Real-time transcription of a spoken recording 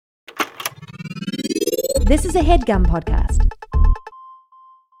This is a HeadGum podcast.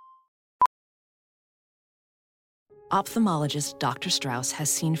 Ophthalmologist Dr. Strauss has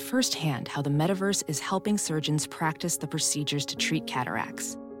seen firsthand how the metaverse is helping surgeons practice the procedures to treat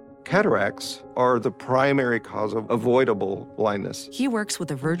cataracts. Cataracts are the primary cause of avoidable blindness. He works with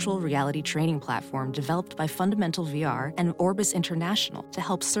a virtual reality training platform developed by Fundamental VR and Orbis International to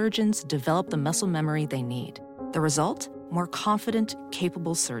help surgeons develop the muscle memory they need. The result? More confident,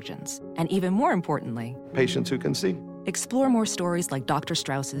 capable surgeons. And even more importantly, Patients who can see. explore more stories like Dr.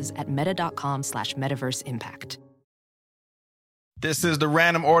 Strauss's at meta.com/metaverseimpact. This is the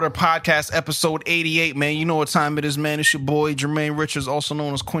Random Order Podcast, episode 88, man. You know what time it is, man. It's your boy, Jermaine Richards, also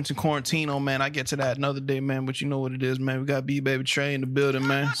known as Quentin Quarantino, man. I get to that another day, man, but you know what it is, man. We got B-Baby Trey in the building,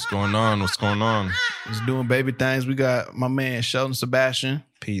 man. What's going on? What's going on? He's doing baby things. We got my man, Sheldon Sebastian.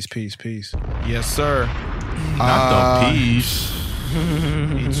 Peace, peace, peace. Yes, sir. Not the peace.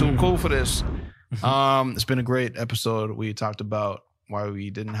 He's too cool for this. It's been a great episode. We talked about why we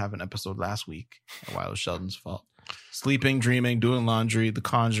didn't have an episode last week and why it was Sheldon's fault. Sleeping, dreaming, doing laundry, The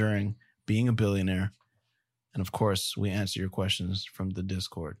Conjuring, being a billionaire. And of course, we answer your questions from the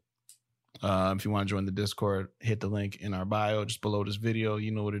Discord. If you want to join the Discord, hit the link in our bio just below this video.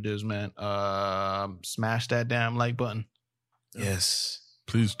 You know what it is, man. Smash that damn like button. Yes.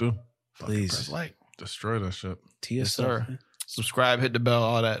 Please do. Please. Press like. Destroy that shit. Yes, sir. Subscribe, hit the bell,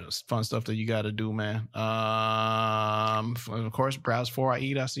 all that fun stuff that you got to do, man. Of course, browse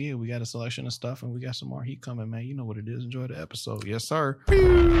 4IE.ca. We got a selection of stuff, and we got some more heat coming, man. You know what it is. Enjoy the episode. Yes, sir.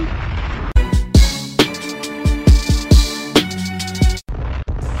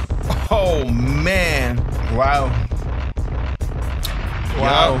 Oh, man. Wow.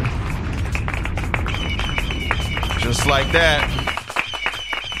 Wow. Just like that.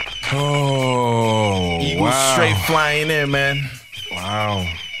 Oh, Eagles wow. straight flying in, man. Wow.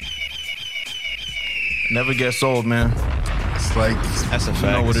 Never gets old, man. It's like, That's a fact.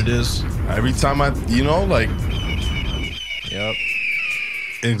 You know what it is. every time like. Yep.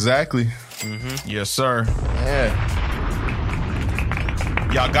 Exactly. Yes, sir. Yeah.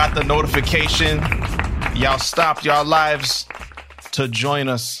 Y'all got the notification. Y'all stopped y'all lives to join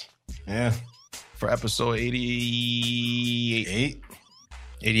us Yeah. for episode 88.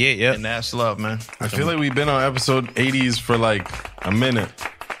 88, yeah. And that's love, man. I feel like we've been on episode 80s for like a minute.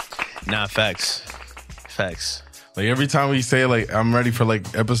 Nah, facts. Like every time we say like I'm ready for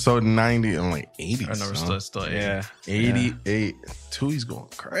like episode 90, I'm like 80. I never still Yeah. 88. Tui's going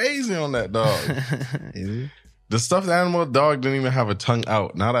crazy on that dog. The stuffed animal dog didn't even have a tongue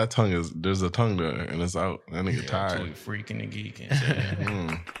out. Now that there's a tongue there and it's out. That nigga tired. Totally freaking and geeking.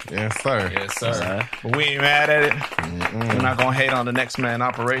 Yes, sir. Yes, sir. But we ain't mad at it. We're not gonna hate on the next man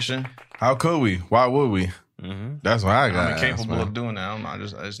operation. How could we? Why would we? That's what I got. I'm incapable of doing that. I'm not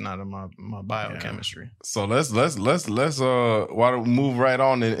just. It's not in my biochemistry. So let's why don't we move right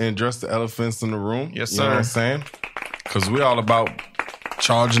on and address the elephants in the room? Yes, You know sir. what I'm saying? Because we all about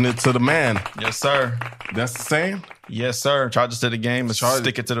charging it to the man. Yes, sir. That's the same. Yes, sir. Charge it to the game, but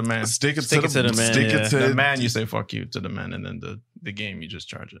stick it to the man. Stick it to the man. Stick it to the man, you say fuck you to the man, and then the game, you just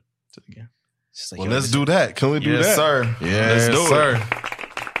charge it to the game. Well, let's do that. Can we do that? Yes, sir. Yes, Let's do sir. it.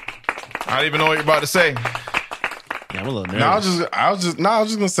 I don't even know what you're about to say. Yeah, I'm a little nervous. No, I was just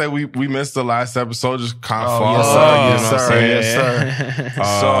gonna say we missed the last episode. Just kind of yes, sir. you know Yes, what I'm sir. saying? Yes, sir.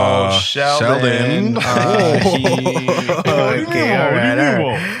 So Sheldon. Okay, all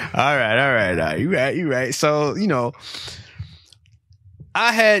right. You right. So,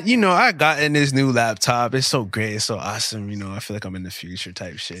 I gotten this new laptop. It's so great. It's so awesome. I feel like I'm in the future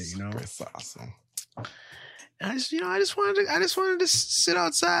type shit, It's awesome. I just wanted to sit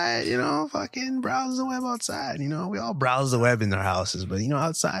outside, fucking browse the web outside. We all browse the web in our houses, but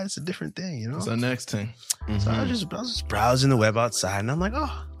outside it's a different thing, What's the next thing? So I was just browsing the web outside, and I'm like,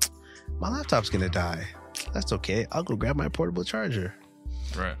 oh, my laptop's gonna die. That's okay. I'll go grab my portable charger.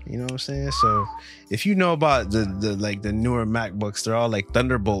 Right. You know what I'm saying? So if you know about the newer MacBooks, they're all like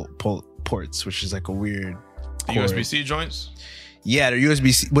Thunderbolt ports, which is like a weird The USB-C joints? Yeah, they're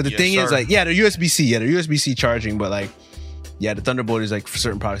USB-C. But the Yes, thing is, sir. they're USB-C. Yeah, they're USB-C charging, but the Thunderbolt is like for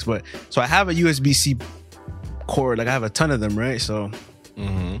certain products. But so I have a USB-C cord. Like I have a ton of them, right? So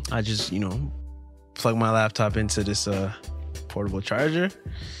I just, plug my laptop into this portable charger.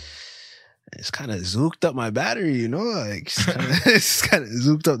 It's kind of zooked up my battery, like it's kind of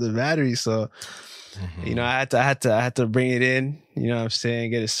zooked up the battery. So, I had to bring it in, what I'm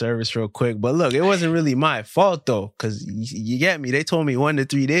saying, get it serviced real quick. But look, it wasn't really my fault though, because you get me. They told me 1 to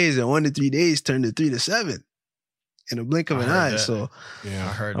 3 days, and 1 to 3 days turned to 3 to 7 in a blink of an eye. That. So, Yeah, I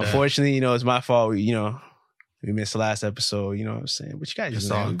heard that. unfortunately, it's my fault. We missed the last episode, you know what I'm saying? But you guys It's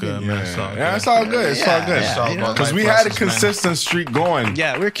just all good, man. It's all good. Yeah, it's all good. It's all good. It's all about Because we life had a lessons, man. consistent streak going.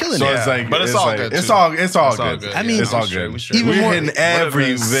 Yeah, we're killing So it. it's like, But it's all like, good, It's too. all It's all good. good. I mean, it's all we straight, good. we straight. We're more- hitting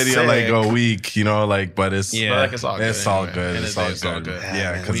every would've been video like sick. a week, you know, like, but it's Yeah. But like, it's all good. It's all anyway. good. End of It's the day, all it's all good. good.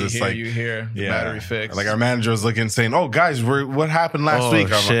 Yeah, because We it's hear, like you hear the battery fixed. Like our manager was looking, saying, "Oh, guys, what happened last Oh,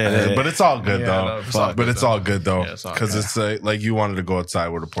 week?" I'm shit. like, but it's all good Yeah, though. no, it's all But good, it's though. all good though, Yeah, it's all because good. it's like you wanted to go outside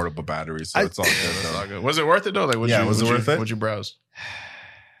with a portable battery, so it's all good It's though. all good. Was it worth it though? Like, Yeah, was it worth it? Would you browse?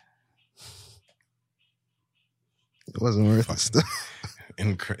 It wasn't worth it still.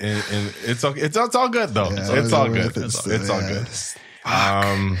 And it's okay. It's all good though. Yeah, it's all it wasn't good. worth it still, It's all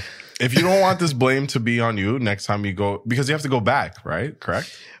yeah. good. If you don't want this blame to be on you next time you go, because you have to go back, right?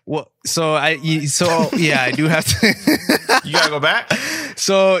 Correct? Well, I do have to. You gotta go back.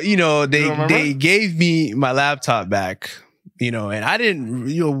 So, you know, don't remember? they gave me my laptop back, you know, and I didn't,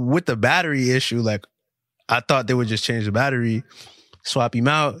 you know, with the battery issue, like I thought they would just change the battery, swap him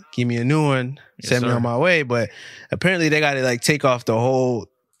out, give me a new one, send me sir. on my way. But apparently they got to like take off the whole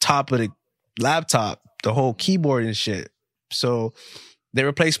top of the laptop, the whole keyboard and shit. So they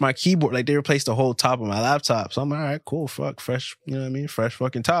replaced my keyboard, like they replaced the whole top of my laptop. So I'm like, all right, cool, fresh, you know what I mean? Fresh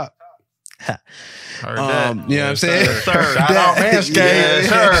fucking top. Heard You know what I'm saying? Sir. Shout out Manscaped. Yes,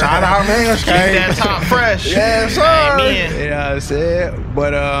 sir. Shout out Manscaped. Keep that top fresh. Yes, sir. Amen. You know what I'm saying?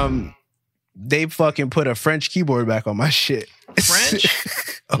 But they fucking put a French keyboard back on my shit.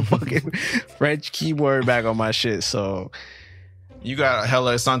 French? A fucking French keyboard back on my shit. So, You got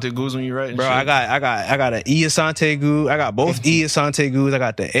hella Asante Goose when you write, and bro, shit? I got an E Asante Goo. I got both E Asante Goos. I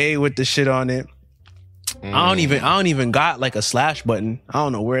got the A with the shit on it. I don't even got like a slash button. I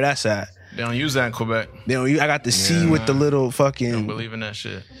don't know where that's at. They don't use that in Quebec. I got the C with the little Don't fucking believe in that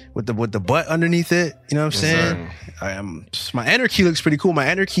shit. with the butt underneath it. You know what I'm saying? My enter key looks pretty cool. My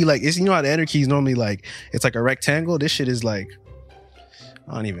enter key, like, it's, you know how the enter key is normally like, it's like a rectangle. This shit is like,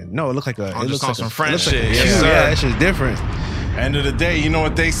 I don't even know. It looks like a. I'm it just looks on like some a, French it looks like shit. a Yes, Q. sir. Yeah, that shit's different. End of the day, you know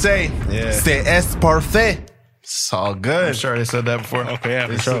what they say? Yeah. C'est est parfait. It's all good. I'm sure they said that before. Okay, yeah,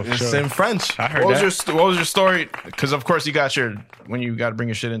 for It's, sure. it's in French. I heard What that. was your story? Because of course you got when you got to bring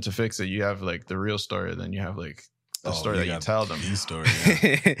your shit in to fix it, you have like the real story, then you have like the story that you tell them. Story.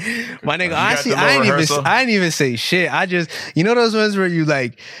 My nigga, got honestly, the little rehearsal? I didn't even say shit. I just, you know those ones where you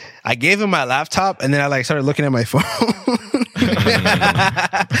like, I gave him my laptop and then I like started looking at my phone.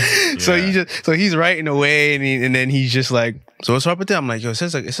 So he's writing away and then he's just like, so what's up with that? I'm like, yo, it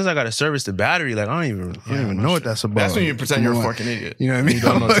says I got to service the battery. Like, I don't even know what that's about. That's when you pretend you're a Come on. fucking idiot. You know what I mean? You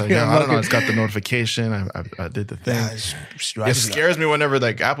don't know. It's like, Yeah, I don't know. I'm It's got the notification. I did the thing. looking- It scares me whenever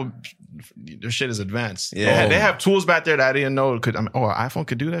like Apple, their shit is advanced. Yeah. They have tools back there that I didn't know could. An iPhone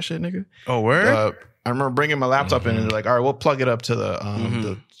could do that shit, nigga. Oh, word? I remember bringing my laptop in and they're like, all right, we'll plug it up to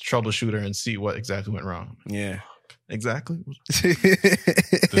the troubleshooter and see what exactly went wrong. Yeah. Exactly.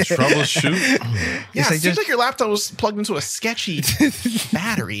 The troubleshoot. Yeah, like it seems like your laptop was plugged into a sketchy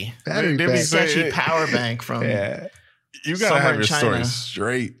battery. Battery Maybe pack. sketchy power bank from. Yeah. You Somewhere gotta have in your China. story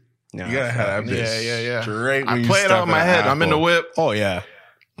straight. No, You gotta have Yeah, this yeah. straight. I when you play it step out in my head. I'm in the Apple. whip. Oh, yeah.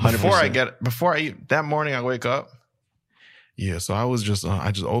 Before I eat that morning, I wake up. Yeah, so I was just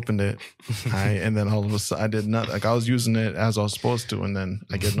I just opened it, and then all of a sudden I did nothing. Like I was using it as I was supposed to, and then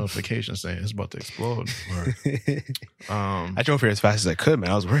I get a notification saying it's about to explode. I drove here as fast as I could,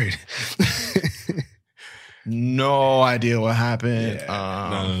 man. I was worried. No idea what happened.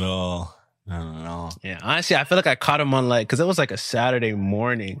 Not at all. Not at all. Yeah, honestly, I feel like I caught him on like, because it was like a Saturday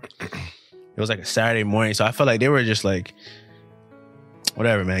morning. It was like a Saturday morning. So I felt like they were just like,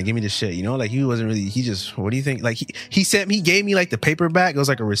 whatever, man, give me the shit. You know, like he wasn't really, he just, what do you think? Like he gave me like the paperback. It was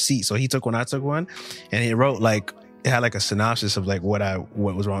like a receipt. So he took one, I took one. And he wrote like, it had like a synopsis of like what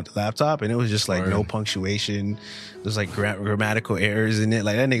was wrong with the laptop. And it was just like no punctuation. There's like grammatical errors in it.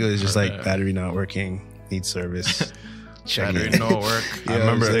 Like that nigga was just like, battery not working, needs service. Battery no work. I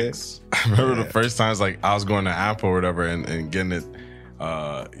remember the first times like I was going to Apple or whatever and getting it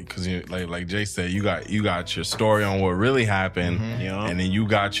because you like Jay said, you got your story on what really happened, and then you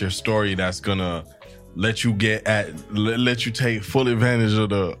got your story that's gonna let you let you take full advantage of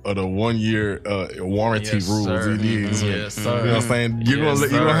the 1 year warranty rules. Sir. Yes, Yes, sir. You know what I'm saying? You're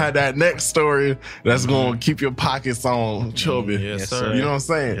gonna have that next story that's gonna keep your pockets on chubby. Yes, sir. You know what I'm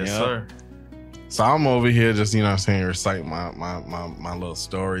saying? Yes, sir. So I'm over here just, you know what I'm saying, recite my little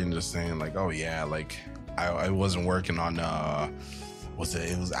story and just saying like, oh yeah, like I wasn't working on I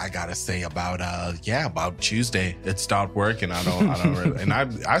gotta say about Tuesday it stopped working. I don't really, and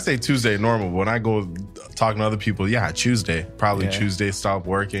I say Tuesday normal, but when I go talking to other people, Tuesday Tuesday stopped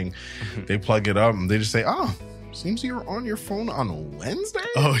working. They plug it up and they just say, oh, seems you're on your phone on a Wednesday.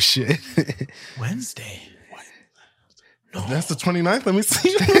 Oh shit. Wednesday. That's the 29th. Let me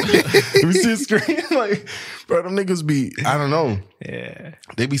see. Let me see the screen. Like, bro, them niggas be, I don't know. Yeah.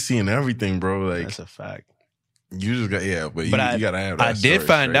 They be seeing everything, bro. Like, That's a fact. you just got, but you gotta have that. I did story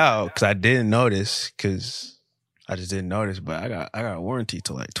find straight. out because I didn't notice I just didn't notice, but I got a warranty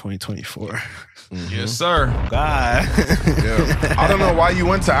till like 2024. Mm-hmm. Yes, sir. God. Yeah. I don't know why you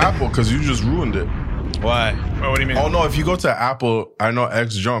went to Apple because you just ruined it. Why? What do you mean? Oh, no. If you go to Apple, I know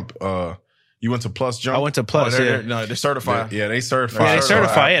X Jump, you went to Plus Jump? I went to Plus, yeah. No, they certify. Yeah, they certify. Yeah, they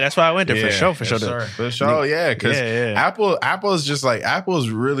certify. Yeah, that's why I went there for sure. For sure, yeah. Because Apple is just like, Apple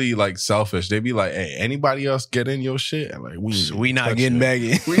is really like selfish. They be like, hey, anybody else get in your shit? And like, we not getting back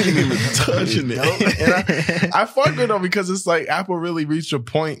in. We ain't even touching it. And I fuck with them because it's like Apple really reached a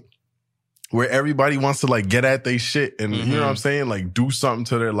point where everybody wants to like get at their shit and you know what I'm saying? Like do something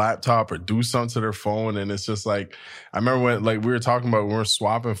to their laptop or do something to their phone. And it's just like, I remember when like we were talking about when we were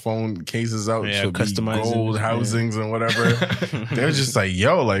swapping phone cases out to be gold housings and whatever. They're just like,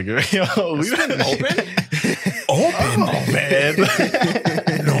 yo, like, yo, we been open? Open, man.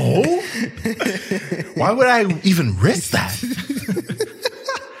 No. Why would I even risk that?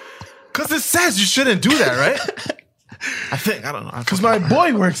 Because it says you shouldn't do that, right? I don't know. Because my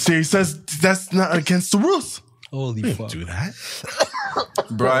boy works here. He says that's not against the rules. Holy fuck. Do that?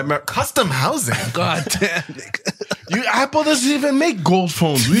 Bro, I remember custom housing. God damn. Apple doesn't even make gold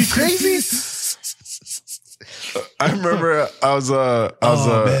phones. Are you crazy? I remember I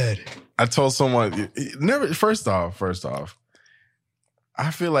told someone, first off, I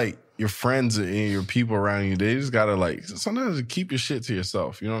feel like your friends and your people around you, they just gotta like, sometimes keep your shit to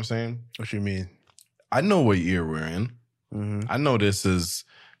yourself. You know what I'm saying? What you mean? I know what year we're in. I know this is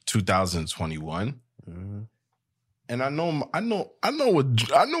 2021. And I know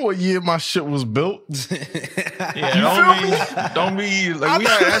what year my shit was built. Yeah, don't be like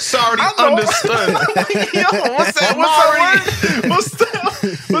that's already understood. Yo, what's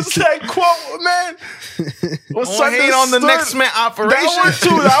that quote, man? What's hate on the next man operation?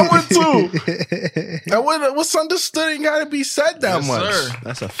 That one too. What's understood ain't gotta be said that much. Sir.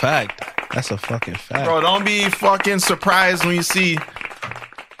 That's a fact. That's a fucking fact. Bro, don't be fucking surprised when you see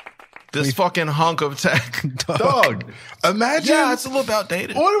this fucking hunk of tech. Dog. Imagine. Yeah, it's a little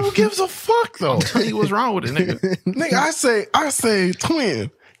outdated. Who gives a fuck though? I'll tell you what's wrong with it, nigga. Nigga, I say,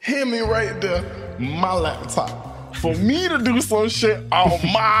 twin, hand me right there my laptop. For me to do some shit on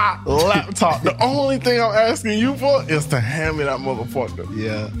my laptop. The only thing I'm asking you for is to hand me that motherfucker.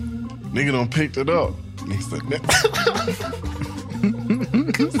 Yeah. Nigga done picked it up. He said,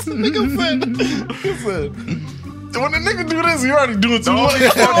 he said, when the nigga do this, he already doing too much. Don't be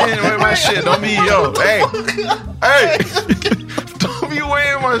fucking with my shit. Don't be, hey. Don't be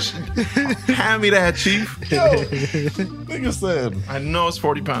weighing my shit. Hand me that, chief. Yo, nigga said, I know it's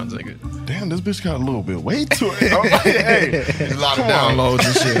 40 pounds, nigga. Damn, this bitch got a little bit weight to it. I'm like, hey, a lot of downloads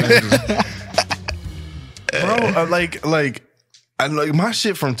and shit. Bro, like my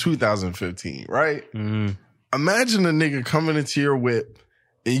shit from 2015, right? Imagine a nigga coming into your whip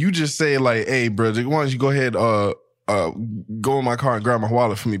and you just say like, hey, bro, why don't you go ahead, go in my car and grab my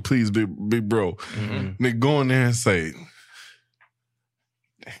wallet for me, please, big bro. Nigga go in there and say,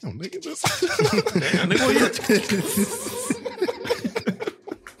 damn, nigga, this. Damn, nigga,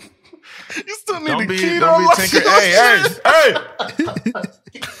 you still need the key don't be tinker. Hey.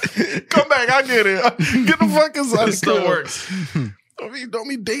 Come back, I get it. Get the fuck inside. It still works. Don't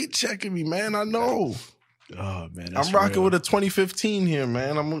be date checking me, man. I know. Oh man, I'm rocking with a 2015 here,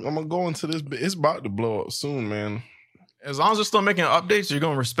 man. I'm gonna go into this. It's about to blow up soon, man. As long as it's still making updates, you're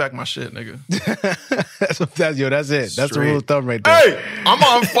gonna respect my shit, nigga. That's it. That's the rule of thumb right Hey, there. I'm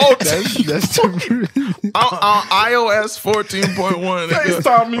on 14. That's the I'm on iOS 14.1.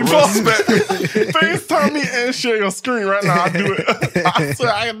 FaceTime me, FaceTime me and share your screen right now. I do it. I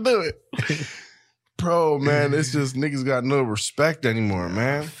swear I can do it. Bro, man, it's just niggas got no respect anymore,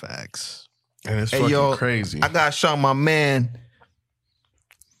 man. Facts. And it's fucking crazy. I gotta shout my man.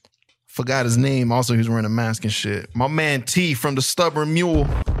 Forgot his name. Also, he was wearing a mask and shit. My man T from the Stubborn Mule.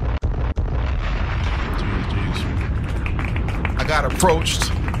 I got approached.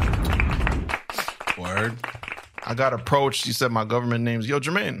 Word. I got approached. He said my government name's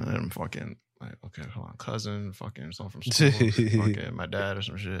Jermaine. And I'm fucking like, okay, hold on, cousin, fucking something from school, fucking my dad or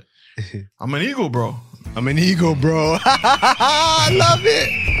some shit. I'm an eagle, bro. I love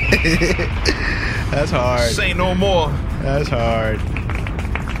it. That's hard. Say no more. That's hard.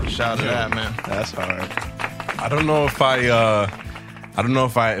 Shout out to that, man. That's hard. I don't know if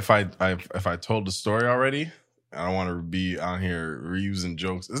I told the story already. I don't want to be out here reusing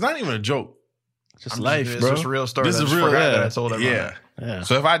jokes. It's not even a joke. It's just life, bro. It's just a real story. This is real. That I told everyone. Yeah.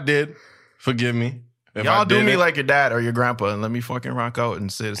 So if I did, forgive me. If Y'all I do me didn't, like your dad or your grandpa and let me fucking rock out and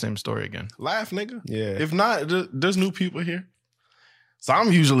say the same story again. laugh, nigga. Yeah. If not, there's new people here. So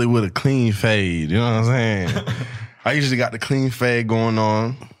I'm usually with a clean fade. You know what I'm saying? I usually got the clean fade going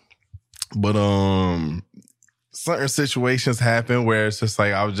on. But certain situations happen where it's just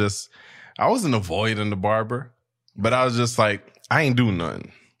like I wasn't avoiding the barber, but I was just like, I ain't doing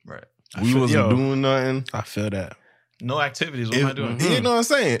nothing. Right. We wasn't doing nothing. I feel that. No activities. What am I doing? You know what I'm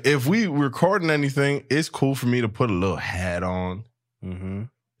saying? If we recording anything, it's cool for me to put a little hat on. Mm-hmm.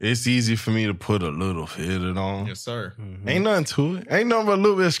 It's easy for me to put a little fitted on. Yes, sir. Ain't nothing to it. Ain't nothing but a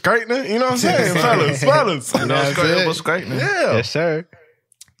little bit of straightening. You know what I'm saying? fellas. Straightening. Yeah. Yes, sir.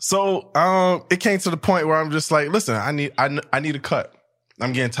 So it came to the point where I'm just like, listen, I need a cut.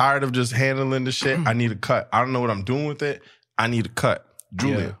 I'm getting tired of just handling the shit. I need a cut. I don't know what I'm doing with it. I need a cut.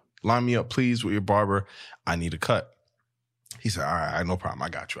 Julia, line me up, please, with your barber. I need a cut. He said, all right, no problem. I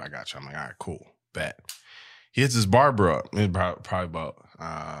got you. I'm like, all right, cool. Bet. He hits his barber up. It's probably about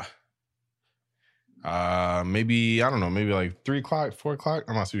maybe, I don't know, maybe like 3 o'clock, 4 o'clock.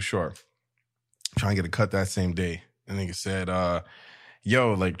 I'm not too sure. Trying to get a cut that same day. And nigga said,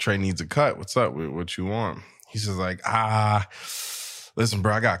 yo, like Trey needs a cut. What's up? What you want? He says like, listen,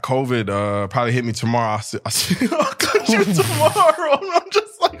 bro, I got COVID. Probably hit me tomorrow. I'll cut you tomorrow. I'm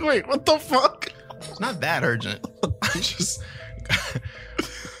just like, wait, what the fuck? It's not that urgent. I'm just...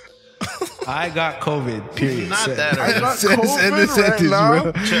 I got COVID, period. Not that I urgent. got Send the COVID right sentence, now.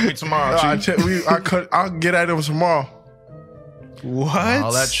 bro. Check me tomorrow. I'll get at him tomorrow. What?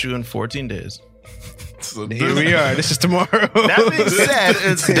 I'll at you in 14 days. So Here we are. This is tomorrow. That being said,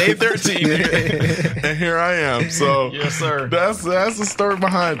 it's day 13. And here I am. So Yes, sir. That's the story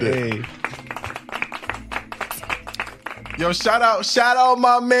behind it. Hey. Yo, shout out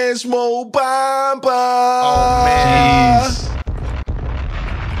my man Smo Bamba. Oh, man.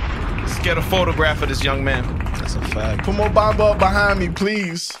 Let's get a photograph of this young man. That's a fact. Put Mo Bamba up behind me,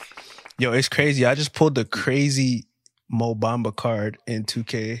 please. Yo, it's crazy. I just pulled the crazy Mo Bamba card in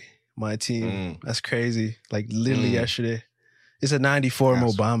 2K, my team. That's crazy. Like literally yesterday. It's a 94 Mo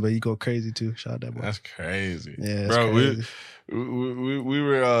Bamba. You go crazy too. Shout out that boy. That's crazy. Yeah, that's bro. crazy.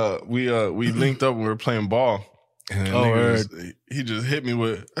 We linked up when we were playing ball. And then word. he just hit me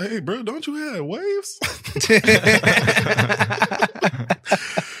with, "Hey, bro, don't you have waves?" You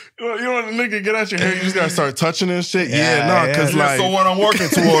know when the nigga get out your hair, you just gotta start touching and shit. Because like, so what I'm working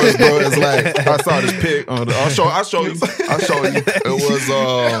towards, bro, is like I saw this pic. I'll show you. It was.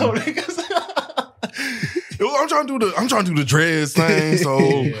 I'm trying to do the dreads thing.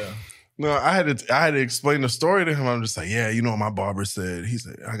 So no, I had to explain the story to him. I'm just like, yeah, you know what my barber said. He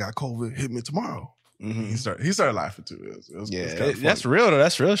said, I got COVID. Hit me tomorrow. He started laughing too. It was kinda funny. That's real though.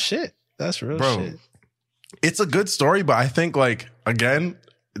 That's real shit. That's real shit. It's a good story, but I think like again,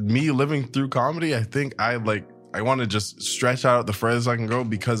 me living through comedy, I think I want to just stretch out the furthest I can go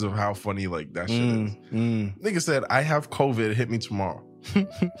because of how funny like that shit is. Nigga said, I have COVID, hit me tomorrow.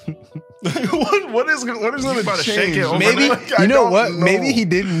 what is going to change? Maybe Like, you know what? Maybe he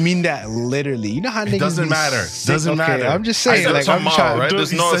didn't mean that literally. You know how niggas doesn't be matter. sick? Doesn't matter. I'm just saying. said Like I'm tomorrow, trying. right? Dude,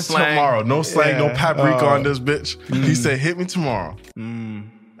 There's he no said slang. tomorrow. No slang, no Yeah. paprika on this bitch. He said, hit me tomorrow.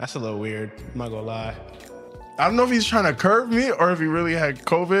 That's a little weird. I'm not gonna lie. I don't know if he's trying to curve me or if he really had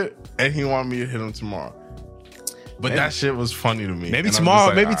COVID and he wanted me to hit him tomorrow. But that shit was funny to me. Maybe And I'm tomorrow.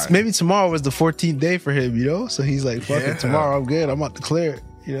 just like, all right. Maybe tomorrow was the 14th day for him. You know, so he's like, "Fuck Yeah. it, tomorrow I'm good. I'm about to clear it."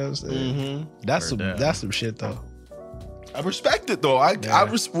 You know what I'm saying? That's some shit though. I respect it though.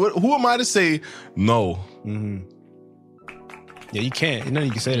 Who am I to say no? Yeah, you can't. You know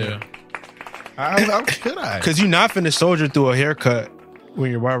you can say that How could I? because you're not finna soldier through a haircut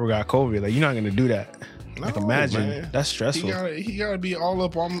when your barber got COVID. Like you're not gonna do that. Like No, imagine man. that's stressful. He gotta be all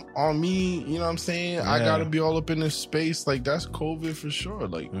up on me. You know what I'm saying? I Yeah. gotta be all up in this space. Like that's COVID for sure.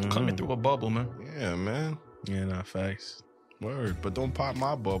 Like Coming through a bubble, man. yeah, man. Yeah, not facts. Word, but don't pop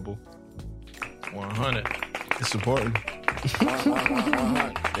my bubble. 100. It's important.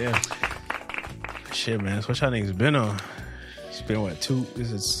 Yeah. Shit, man. So what y'all niggas been on? It's been what, 2?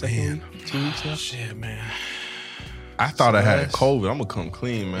 This is second 2 weeks now. Shit, man. I thought I had COVID. I'm gonna come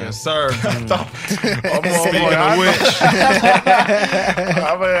clean, man. Yes, sir. I'm on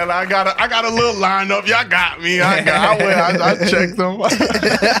I got a little lineup. Y'all got me. I checked them.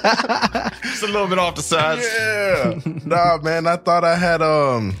 Just a little bit off the sides. Yeah. Nah, man. I thought I had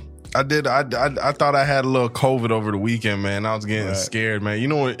I thought I had a little COVID over the weekend, man. I was getting scared, man. You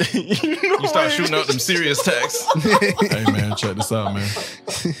know what? You start shooting out them serious texts. Hey, man, check this out, man.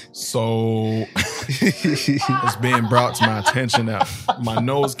 So, it's being brought to my attention that my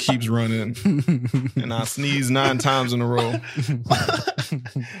nose keeps running and I sneeze 9 times in a row.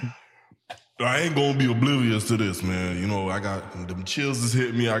 I ain't gonna be oblivious to this, man. You know, I got them chills just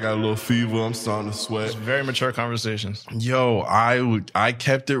hit me. I got a little fever. I'm starting to sweat. It's very mature conversations. Yo, I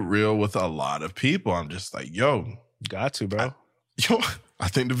kept it real with a lot of people. I'm just like, yo, Got to, bro. I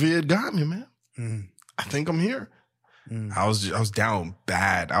think the vid got me, man. I think I'm here. I was down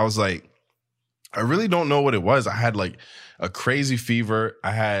bad. I was like, I really don't know what it was. I had like a crazy fever.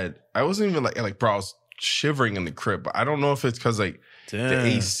 I wasn't even like, bro, I was shivering in the crib. But I don't know if it's because like the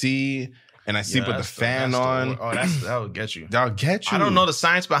AC and I sleep with the fan on. That'll get you. That'll get you. I don't know the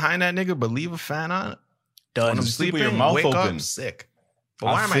science behind that, nigga, but leave a fan on. Done. When I'm Sleep with sleeping, your mouth wake open. up sick. But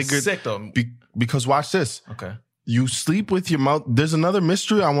why am I sick though? Because watch this. Okay. You sleep with your mouth. There's another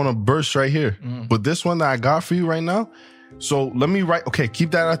mystery I want to burst right here. But this one that I got for you right now. So let me write. Okay,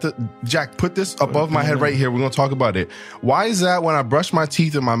 keep that at the Jack. Put this above my head right here. We're gonna talk about it. Why is that when I brush my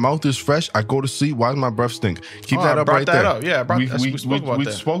teeth and my mouth is fresh, I go to sleep? Why does my breath stink? Keep that up right there. Up. Yeah, we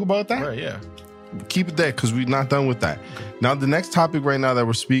spoke about that. Right, yeah. Keep it there because we're not done with that. Now the next topic right now that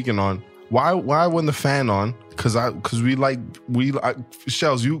we're speaking on. Why wasn't the fan on? Because we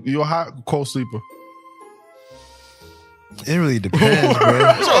Shells. You a hot cold sleeper? It really depends, bro.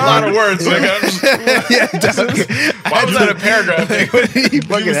 There's a lot of words, nigga. Why was that a paragraph? He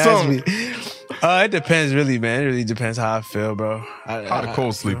fucking asked me. It depends, really, man. It really depends how I feel, bro. Hot or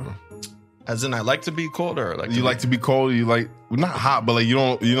cold sleeper? As in, I like to be cold, or like you like to be cold. You like not hot, but like you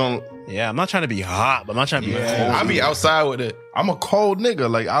don't. Yeah, I'm not trying to be hot, but I'm not trying to be cold. I'll be outside with it. I'm a cold nigga.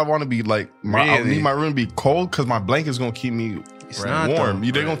 Like I want to be like I Really? need my room to be cold because my blanket's gonna keep me not, warm.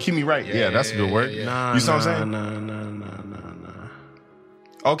 though. They're gonna keep me right. Yeah, that's a good word. Nah, you see what I'm saying? No.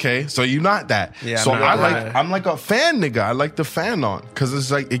 Okay, so you're not that. Yeah, so I'm not that. I'm like a fan nigga. I like the fan on because it's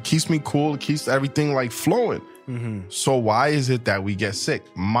like it keeps me cool. It keeps everything like flowing. So why is it that we get sick?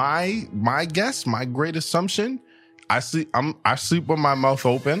 My guess, my great assumption, I sleep with my mouth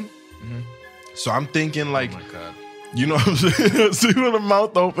open. So I'm thinking like, Oh my God. you know what I'm saying? Sleep with the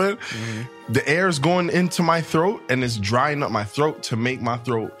mouth open. The air is going into my throat and it's drying up my throat to make my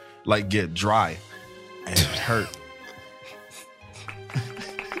throat like get dry. And it hurt.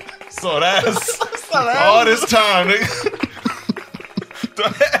 So that's all this time, nigga.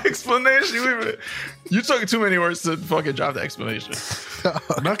 The explanation. You took too many words to fucking drop the explanation.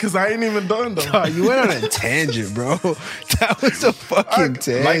 Not because I ain't even done though. Oh, you went on a tangent, bro. That was a fucking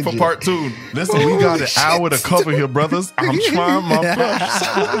tangent. Like for part 2. Listen, we got an hour to cover here, brothers. I'm trying my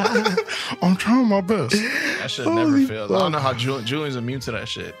best. I'm trying my best. That shit never fails. I don't know how Julian's immune to that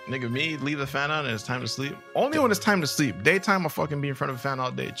shit. Nigga, me, leave the fan on and it's time to sleep. Only when it's time to sleep. Daytime, I'll fucking be in front of a fan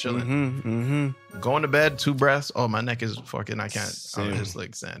all day, chilling. Going to bed, 2 breaths. Oh, my neck is fucking, I can't. It's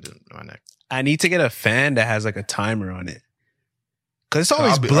like sand in my neck. I need to get a fan that has like a timer on it. Cause it's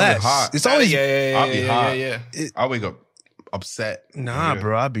always I'll be blessed. hot. It's always I'll be hot. Yeah. I'll wake up upset. Nah,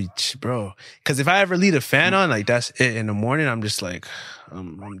 bro. I'll be bro. Cause if I ever leave a fan on, like that's it. In the morning, I'm just like,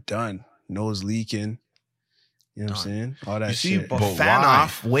 I'm done. Nose leaking. You know what I'm saying? All that shit. But But fan why?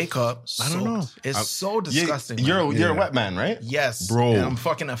 off, wake up. I don't know. It's so disgusting. You're Yeah. a wet man, right? Yes, Bro. And I'm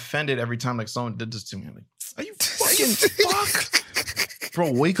fucking offended every time like someone did this to me. I'm like, are you fucking fuck?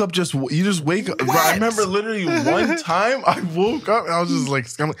 Bro, wake up. You just wake up. Bro, I remember literally one time I woke up and I was just like,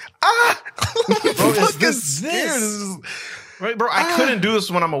 I'm like, Bro, fucking this. scared. It's just- Right, bro. I couldn't do this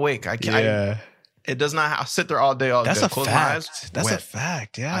when I'm awake. I can't. Yeah. It does not. I'll sit there all day. That's a close my eyes. fact. That's a wet.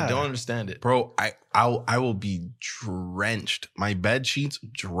 fact. Yeah. I don't understand it. Bro, I will be drenched. My bed sheets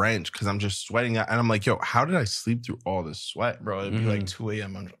drenched because I'm just sweating out. And I'm like, yo, how did I sleep through all this sweat? Bro, it'd be like 2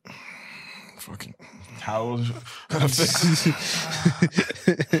 a.m. I'm Fucking towels.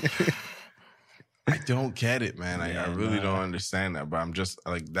 I don't get it, man. I really don't understand that. But I'm just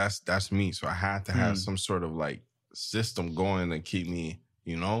like, that's me. So I had to have some sort of like system going to keep me,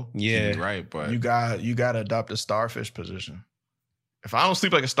 keep me right. But you got to adopt a starfish position. If I don't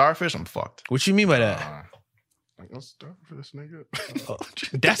sleep like a starfish, I'm fucked. What you mean by that? like, let's start for this nigga.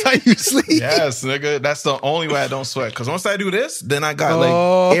 That's how you sleep? Yes, nigga. That's the only way I don't sweat. Because once I do this, then I got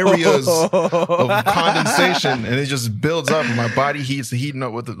like areas of condensation, and it just builds up. And my body heating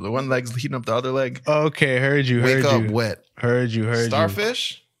up with the one leg's heating up the other leg. Okay, heard you. Wake up you. wet. Heard you.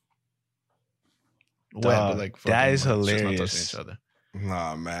 Starfish. Wet, but like that is fucking, just not hilarious. touching each other.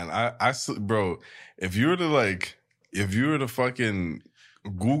 Nah, man. Bro, if you were to fucking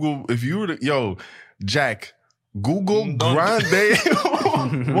Google, Jack, Google Grande.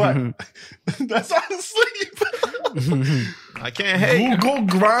 What? That's how I sleep. I can't hate. Google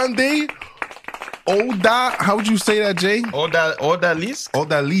Grande. Oda, how would you say that, Jay? Odalisque.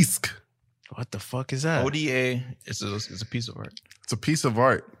 Odalisque. What the fuck is that? ODA. It's a piece of art. It's a piece of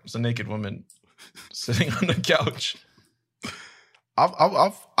art. It's a naked woman sitting on the couch.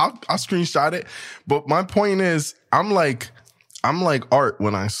 I'll screenshot it. But my point is, I'm like Art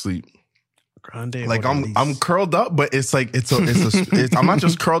when I sleep. Grande Like I'm curled up, but it's like I'm not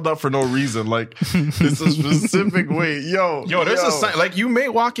just curled up for no reason. Like it's a specific way. Yo, there's a sign. Like you may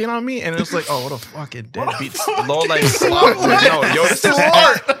walk in on me and it's like, oh, what a fucking deadbeat low like slop. No, yo, this is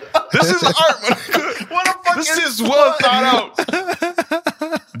art. This is art. What a fucking this is well thought out.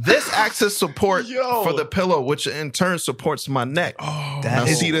 This acts as support for the pillow, which in turn supports my neck. Oh, now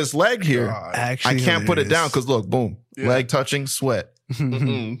see this leg here. Actually, I can't put it down because look, boom, leg touching, sweat.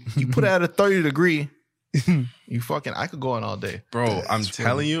 You put it at a 30 degree, you fucking, I could go on all day. Bro, I'm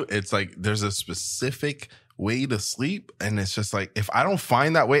telling you, it's like there's a specific way to sleep. And it's just like, if I don't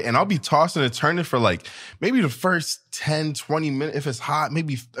find that way, and I'll be tossing and turning for like maybe the first 10, 20 minutes. If it's hot,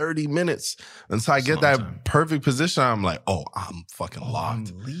 maybe 30 minutes until I get that perfect position. I'm like, oh, I'm fucking locked.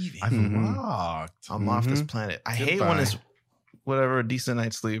 I'm leaving. I'm locked. I'm off this planet. I hate when it's whatever, a decent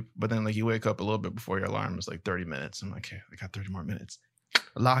night's sleep, but then like you wake up a little bit before your alarm is like 30 minutes. I'm like, okay, I got 30 more minutes.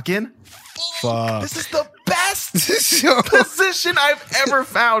 Lock in. Fuck. This is the best position I've ever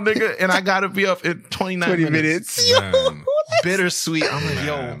found, nigga. And I gotta be up in 20 minutes. Man. Bittersweet. I'm like,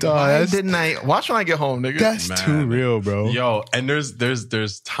 yo, Dog, why didn't I watch when I get home, nigga? That's too real, bro. Yo, and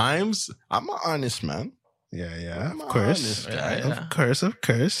there's times I'm an honest man. Yeah, I'm of an course. honest guy. Of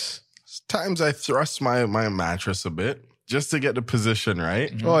course. Times I thrust my mattress a bit just to get the position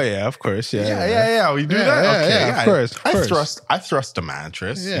right. Oh yeah, of course. Yeah. We do that. Okay, of course. I thrust the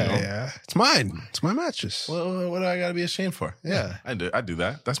mattress. Yeah. It's mine. It's my mattress. Well, what do I gotta be ashamed for? Yeah. I do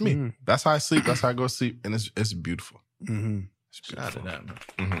that. That's me. That's how I sleep. That's how I go to sleep, and it's beautiful. It's beautiful.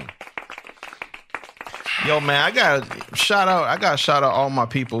 Yo, man, I gotta shout out all my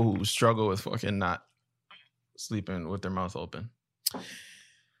people who struggle with fucking not sleeping with their mouth open.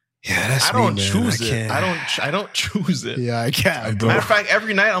 Yeah, that's I don't me, man. choose it. I don't choose it. Yeah, I can't. Matter of fact,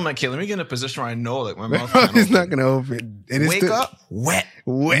 every night I'm like, okay, let me get in a position where I know like my mouth is not gonna open. And wake up wet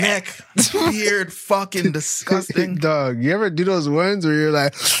neck, weird, fucking disgusting. Dog, you ever do those ones where you're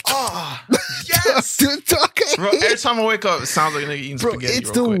like, oh yes, bro. Every time I wake up, it sounds like a nigga eating spaghetti.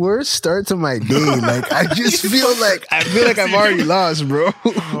 It's the worst start to my day. Like I just feel like I'm already lost, bro.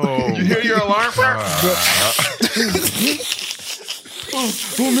 Oh, you hear your alarm,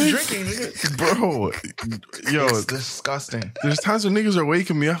 Drinking, nigga. Bro, yo, it's disgusting. There's times when niggas are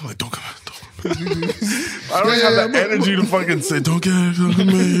waking me up. I'm like, don't come out. I don't have the energy to fucking say, don't come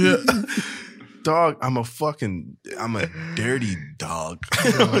in. Dog, I'm a dirty dog.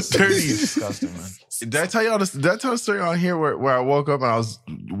 I'm a dirty, disgusting man. Did I tell the story on here where I woke up and I was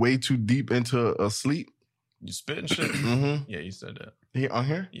way too deep into a sleep? You spit and shit? Mm-hmm. Yeah, you said that. Here, on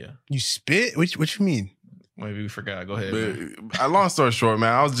here? Yeah. You spit? What you mean? Maybe we forgot. Go ahead. Long story short,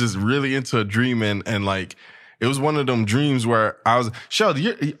 man, I was just really into a dream and like it was one of them dreams where I was.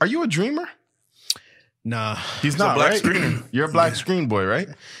 Sheldon, are you a dreamer? Nah, he's not. Black screen. You're a black screen boy, right?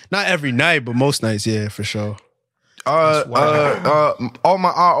 Not every night, but most nights, yeah, for sure. All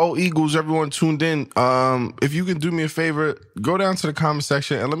my RO Eagles, everyone tuned in. If you can do me a favor, go down to the comment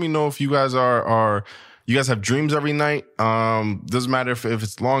section and let me know if you guys are. You guys have dreams every night. Doesn't matter if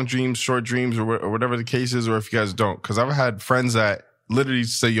it's long dreams, short dreams, or whatever the case is, or if you guys don't. Because I've had friends that literally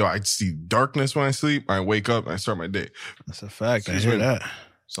say, yo, I see darkness when I sleep. I wake up and I start my day. That's a fact. I hear that.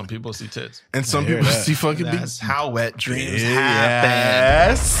 Some people see tits. And some people see fucking big. That's how wet dreams happen.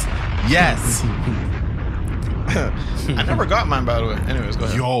 Yes. I never got mine, by the way. Anyways, go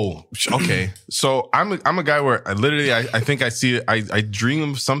ahead. Yo, okay. So I'm a guy where I think I see it. I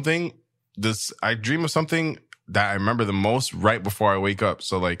dream of something. I dream of something that I remember the most right before I wake up.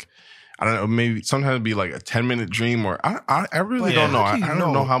 So like, I don't know, maybe sometimes it'd be like a 10-minute dream or I really don't know. I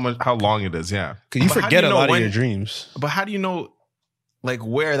don't know how long it is. Yeah. Cause you forget a lot of your dreams. But how do you know like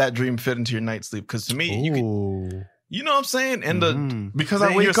where that dream fit into your night sleep? Cause to me, you know what I'm saying? And because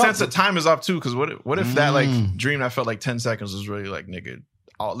I wake your sense of time is off too. Cause what if that like dream that felt like 10 seconds was really like, nigga,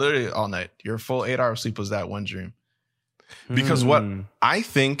 literally all night. Your full 8-hour sleep was that one dream. Because why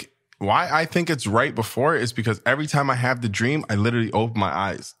I think it's right before is because every time I have the dream, I literally open my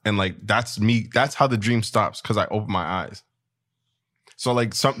eyes. And like, that's me. That's how the dream stops. Cause I open my eyes. So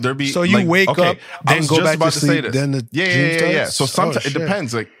like there'd be. So you wake up, then go back to sleep, then the dream starts? Yeah. So sometimes it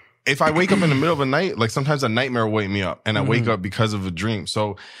depends. Like if I wake up in the middle of the night, like sometimes a nightmare will wake me up and I wake up because of a dream.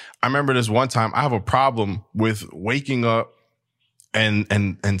 So I remember this one time I have a problem with waking up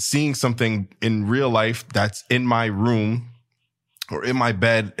and seeing something in real life that's in my room. or in my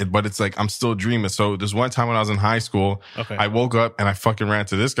bed, but it's like I'm still dreaming. So this one time when I was in high school, Okay. I woke up and I fucking ran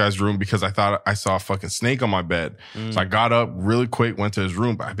to this guy's room because I thought I saw a fucking snake on my bed. So I got up really quick, went to his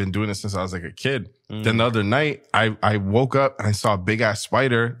room, but I've been doing this since I was like a kid. Then the other night, I woke up and I saw a big ass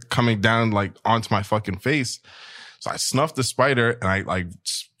spider coming down like onto my fucking face. So I snuffed the spider and I like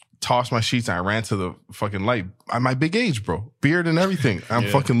tossed my sheets and I ran to the fucking light. At my big age, bro, beard and everything. I'm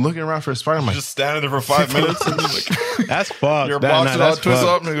fucking looking around for a spider. I'm like, Just standing there for 5 minutes. And he's like, That's fucked. your box all twist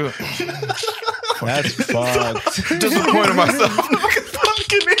up, nigga. That's fucked. Disappointed myself. Nigga,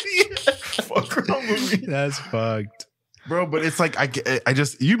 fucking idiot. Fuck wrong with me. That's fucked. bro, but it's like, I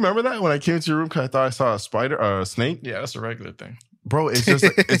just, you remember that when I came to your room because I thought I saw a spider or a snake? Yeah, that's a regular thing. Bro, it's just,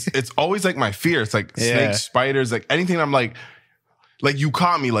 like, it's always like my fear. It's like snakes, spiders, like anything I'm like you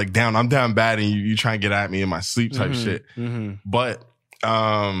caught me like down, I'm down bad and you try and get at me in my sleep type shit. Mm-hmm. But,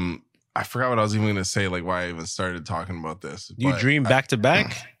 I forgot what I was even going to say, like why I even started talking about this. You dream back to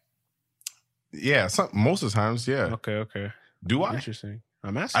back? Yeah, most of the times, yeah. Okay. Do I? Interesting.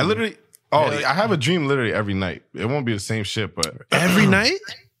 I'm asking. I literally, I have a dream literally every night. It won't be the same shit, but every night?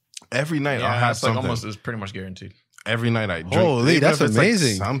 Every night Yeah, I'll have it's like something. almost, it's pretty much guaranteed. Every night I drink. Holy, Even that's if it's, like,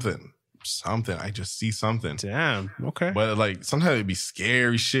 amazing. something. I just see something. Damn. Okay. But like sometimes it'd be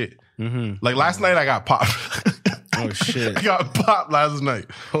scary shit. Mm-hmm. Like last night I got popped. Oh shit. I got popped last night.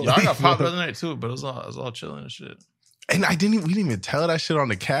 Yeah, I got popped the other night too, but it was all chilling and shit. And we didn't even tell that shit on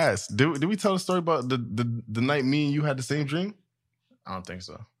the cast. Did we tell the story about the night me and you had the same dream? I don't think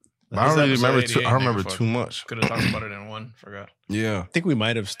so. I don't really remember. I don't remember Fuck. too much. Could have talked about it in one. Forgot. Yeah, I think we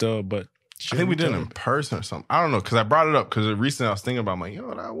might have still, but I think we did it in person or something. I don't know because I brought it up because recently I was thinking about. I'm like,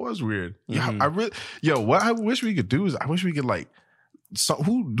 yo, that was weird. Yeah, what I wish we could do is I wish we could like. So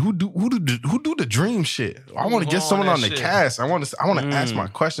who do the dream shit? I want to get someone on the cast. I want to ask my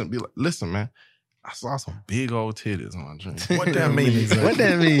question. Be like, listen, man, I saw some big old titties on my dream. What that mean? Exactly? What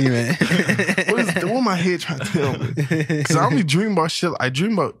that mean, man? what my head trying to tell me? Because I don't be dreaming about shit. I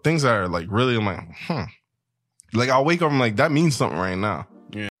dream about things that are like really. I'm like, Like I'll wake up. I'm like, that means something right now.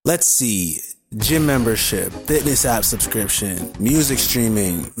 Let's see. Gym membership, fitness app subscription, music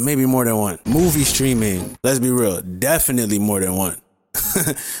streaming, maybe more than one. Movie streaming, let's be real, definitely more than one.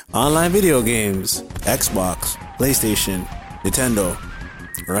 Online video games, Xbox, PlayStation, Nintendo.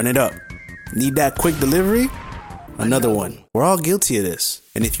 Run it up. Need that quick delivery? Another one. We're all guilty of this.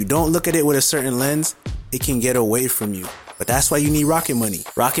 And if you don't look at it with a certain lens, it can get away from you. But that's why you need Rocket Money.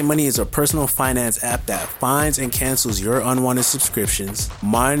 Rocket Money is a personal finance app that finds and cancels your unwanted subscriptions,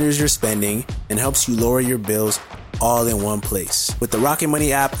 monitors your spending, and helps you lower your bills all in one place. With the Rocket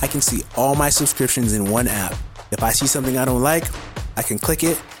Money app, I can see all my subscriptions in one app. If I see something I don't like, I can click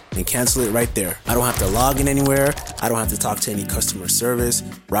it and cancel it right there. I don't have to log in anywhere. I don't have to talk to any customer service.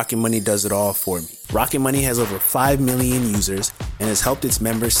 Rocket Money does it all for me. Rocket Money has over 5 million users and has helped its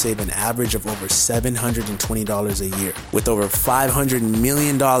members save an average of over $720 a year, with over $500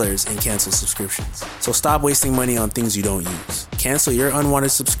 million in canceled subscriptions. So stop wasting money on things you don't use. Cancel your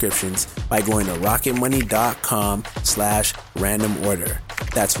unwanted subscriptions by going to rocketmoney.com/random order.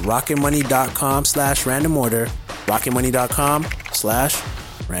 That's rocketmoney.com/random order.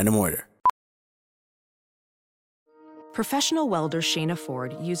 rocketmoney.com/random order. Professional welder Shayna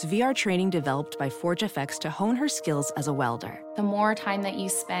Ford used VR training developed by ForgeFX to hone her skills as a welder. The more time that you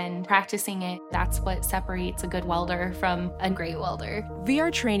spend practicing it, that's what separates a good welder from a great welder.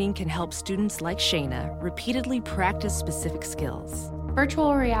 VR training can help students like Shayna repeatedly practice specific skills.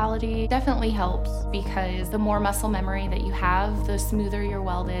 Virtual reality definitely helps because the more muscle memory that you have, the smoother your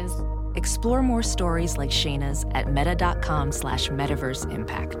weld is. Explore more stories like Shayna's at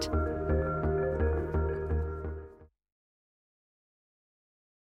meta.com/metaverseimpact.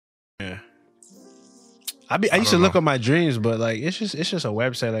 I used to look up my dreams, but like it's just a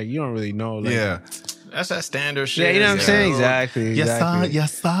website. Like you don't really know. Like, Yeah. That's that standard shit. Yeah, you know what I'm saying? Exactly. You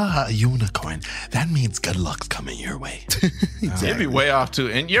saw a unicorn. That means good luck's coming your way. It'd be way off too.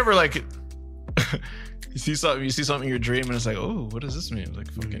 And you ever like you see something in your dream and it's like, oh, what does this mean? It's like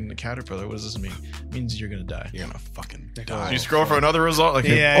fucking the caterpillar. What does this mean? It means you're gonna die. You're gonna fucking So die. you scroll for another result, like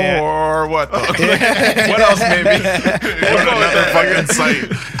Yeah. or what? What else maybe? What another fucking site.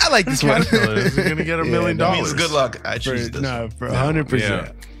 I like this one. Is he gonna get $1 million? That means good luck. I choose this. No, for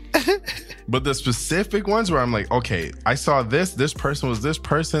 100%. But the specific ones where I'm like, okay, I saw this person was this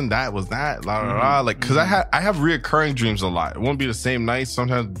person, that was that, la la la. Like, cause I have reoccurring dreams a lot. It won't be the same night,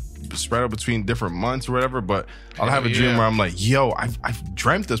 sometimes spread out between different months or whatever, but I'll have a dream where I'm like, yo, I've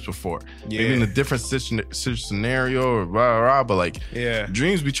dreamt this before. Maybe in a different scenario or blah, blah, blah, but like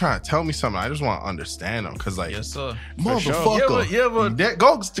dreams be trying to tell me something. I just want to understand them. Cause like, Yes, sir. motherfucker. Yeah, but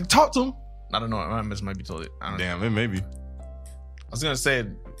Go talk to him. I don't know. This might be totally. I don't know. Damn, it may be. was gonna say,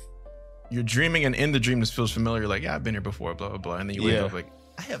 you're dreaming, and in the dream, this feels familiar. Like, yeah, I've been here before, blah blah blah, and then you wake up like,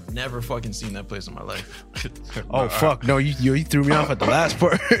 I have never fucking seen that place in my life. Oh fuck! No, you threw me off at the last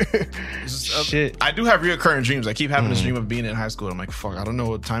part. Shit. I do have reoccurring dreams. I keep having this dream of being in high school. I'm like, fuck, I don't know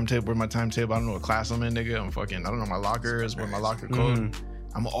what timetable, where my timetable. I don't know what class I'm in, nigga. I don't know my locker is, where my locker code.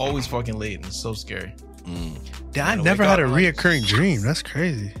 I'm always fucking late, and it's so scary. Damn, I've never had a reoccurring dream. That's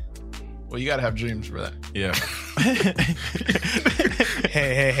crazy. Well, you gotta have dreams for that. Yeah.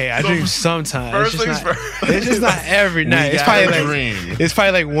 Hey! I dream sometimes. It's just not every night. It's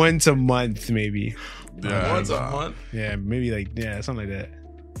probably like once a month, maybe. Yeah, once a month. Yeah, maybe like something like that.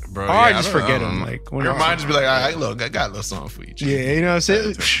 Bro, or I just forget them. Like your mind just be like, all right, look, I got a little something for you. Yeah, you know what I'm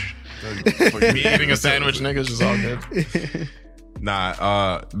saying. Me eating a sandwich, niggas, is all good.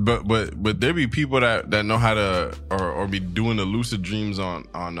 Nah, but there be people that know how to or be doing the lucid dreams on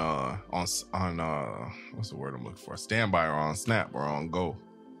what's the word I'm looking for? Standby or on Snap or on Go.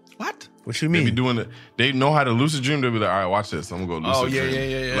 What? What you mean? They be doing it. They know how to lucid dream. They be like, all right, watch this. I'm gonna go lucid dream.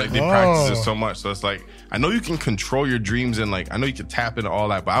 Yeah. Like they practice it so much. So it's like, I know you can control your dreams and like I know you can tap into all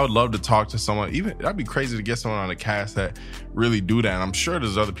that, but I would love to talk to someone. Even that'd be crazy to get someone on a cast that really do that. And I'm sure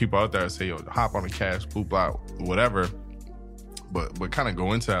there's other people out there that say, yo, hop on a cast, poop out, whatever. But kind of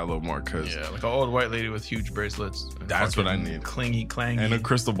go into that a little more because like an old white lady with huge bracelets. That's what I need. Clingy, clangy, and a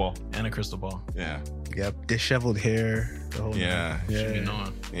crystal ball. Yeah. Yep. Disheveled hair. The whole yeah. Should be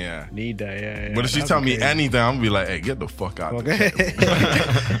knowing. Yeah. Need that. Yeah. But if she tell me anything, I'm gonna be like, hey, get the fuck out. Okay.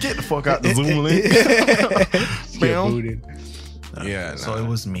 Get the fuck out the Zoom link. Yeah. So it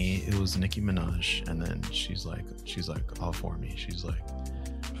was me. It was Nicki Minaj, and then she's like all for me. She's like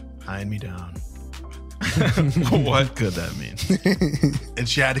eyeing me down. What could that mean? And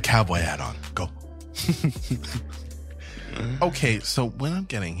she had a cowboy hat on. Go. Okay, so when I'm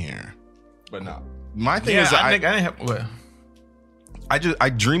getting here, but no, my thing is I didn't have. What? I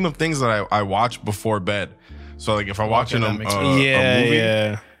dream of things that I watch before bed. So like if I'm watching a movie,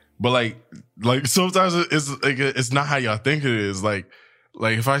 but like sometimes it's not how y'all think it is. Like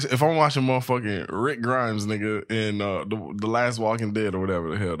if I'm watching motherfucking Rick Grimes, nigga, in the Last Walking Dead or whatever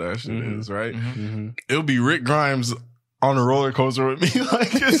the hell that shit is, right? It'll be Rick Grimes on a roller coaster with me.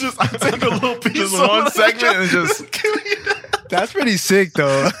 Like it's just I take a little piece just of one segment and just. That's pretty sick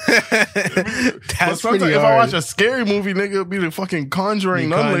though. That's pretty hard. If I watch a scary movie, nigga, it'll be the fucking Conjuring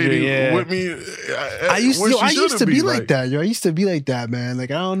nun lady with me. I used to be like that, yo. I used to be like that, man.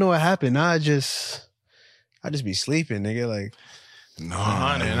 Like I don't know what happened. Now I just be sleeping, nigga. Like. No,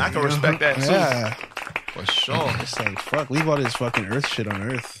 and I can respect that too. Yeah. For sure. It's like, fuck, leave all this fucking Earth shit on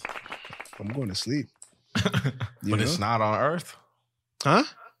Earth. I'm going to sleep. But it's not on Earth. Huh?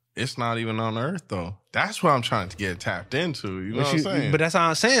 It's not even on Earth, though. That's what I'm trying to get tapped into. You know what I'm saying? But that's how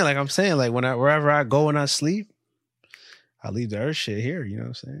I'm saying. Like, wherever I go and I sleep, I leave the Earth shit here. You know what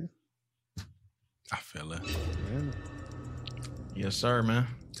I'm saying? I feel it. Yeah. Yes, sir, man.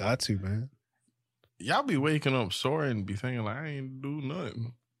 Got to, man. Y'all be waking up sore and be thinking like I ain't do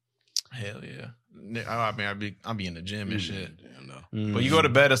nothing. Hell yeah. I mean, I'll be in the gym and shit. But you go to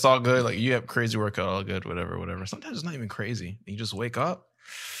bed, it's all good. Like you have crazy workout, all good, whatever. Sometimes it's not even crazy. You just wake up.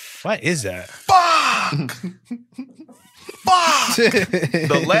 What is that? Fuck! Fuck!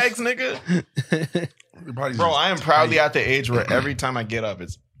 The legs, nigga. Bro, I am proudly at the age where every time I get up,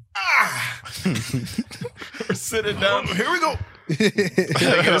 it's We're sitting down. Here we go.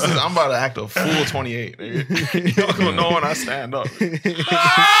 I'm about to act a fool 28. Y'all gonna know when I stand up.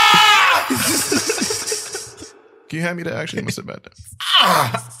 Can you hand me that? Actually, I'm gonna sit back there.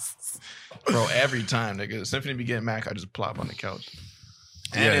 Bro, every time, nigga. Symphony be getting mad, I just plop on the couch.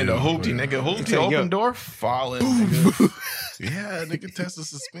 And in the hoopty, nigga. Hoopty, open door, falling. Yeah, nigga, test the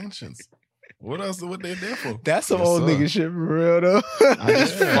suspensions. What else? What they there for? That's some old nigga shit for real, though. I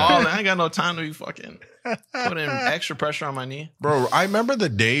just fall. I ain't got no time to be fucking putting extra pressure on my knee. Bro, I remember the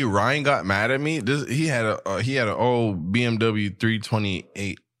day Ryan got mad at me. He had an old BMW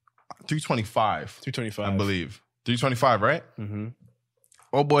 325, I believe. 325, right? Mm-hmm.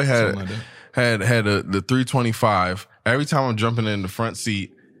 Old boy had the 325. Every time I'm jumping in the front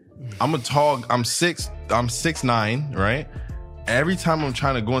seat, I'm 6'9", right? Every time I'm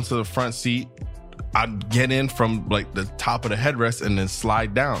trying to go into the front seat, I get in from like the top of the headrest and then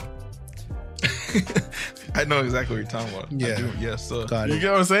slide down. I know exactly what you're talking about. Yeah. I do. Yes, sir. You get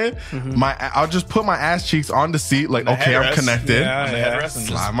what I'm saying? Mm-hmm. I'll just put my ass cheeks on the seat, like, okay, I'm connected. Yeah.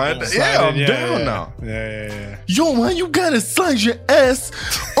 Slide my I'm down now. Yeah. Yo, man, you gotta slide your ass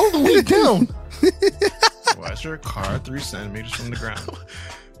all the way down. Watch your car 3 centimeters from the ground.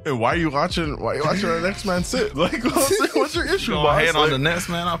 And why are you watching the next man sit? Like, what's your issue? Go ahead on the next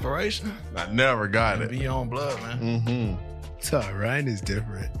man operation. I never got it. Be your own blood, man. Mm-hmm. So Ryan is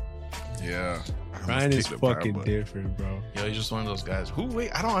different. Yeah. Ryan is fucking different, bro. Yo, he's just one of those guys.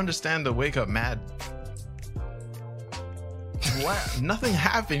 I don't understand the wake up mad. What? Nothing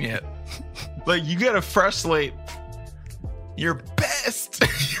happened yet. Like, you get a fresh slate. You're pissed.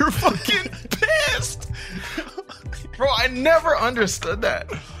 You're fucking pissed. Bro, I never understood that.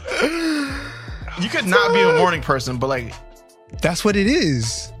 You could not be a morning person, but like, that's what it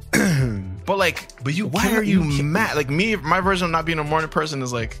is. Why are you mad? Like me, my version of not being a morning person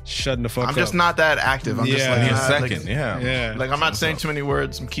is like shutting the fuck up. I'm just not that active. I'm just like a second. Yeah. Like I'm not saying too many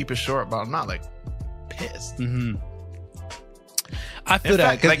words and keep it short, but I'm not like pissed. Mm-hmm. I feel in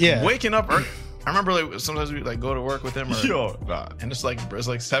that fact, like waking up early. I remember like sometimes we like go to work with him and it's like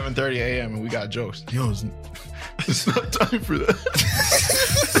 7:30 a.m. and we got jokes. Yo, it's not time for that.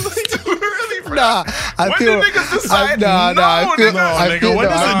 It's too early for that. When did niggas decide? I feel when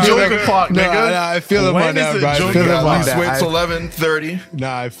is the joke o'clock, nigga? I feel him on that, bro. I feel him on that. Wait till 11:30.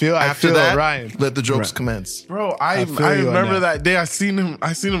 Nah, I feel that, Ryan. Let the jokes commence. Bro, I remember that day. I seen him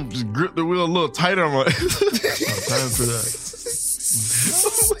just grip the wheel a little tighter. I'm like, time for that.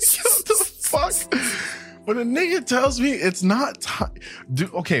 What the fuck? When a nigga tells me it's not time,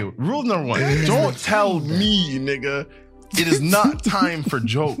 okay, rule number 1, don't tell me, nigga, it is not time for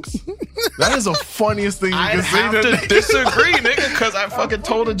jokes. That is the funniest thing you can say. I have to disagree, nigga, because I fucking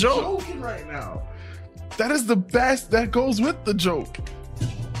told a joke. Joking right now. That is the best that goes with the joke.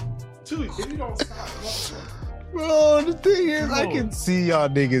 Dude, if you don't stop, bro, the thing is, I can see y'all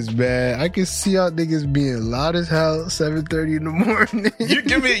niggas, man. I can see y'all niggas being loud as hell 7:30 in the morning. You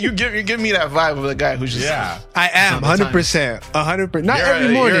give me that vibe of the guy who's just I am 100%. 100%. Not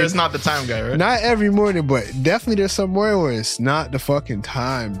every morning. It's not the time guy, right? Not every morning, but definitely there's some morning where it's not the fucking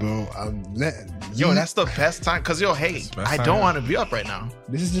time, bro. Yo, that's the best time. Cause I don't want to be up right now.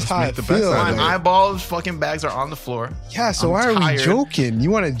 This is just how I feel. My eyeballs, fucking bags are on the floor. Yeah, so why are we joking?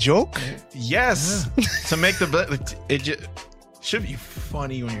 You want to joke? Yes, to make it just should be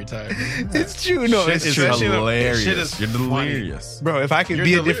funny when you're tired. It's true. No, it's true. Hilarious. You're delirious, bro. If I could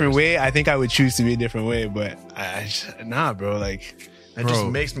be a different way, I think I would choose to be a different way. But nah, bro. Like it just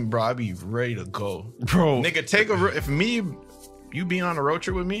makes me, bro. I be ready to go, bro. Nigga, if you being on a road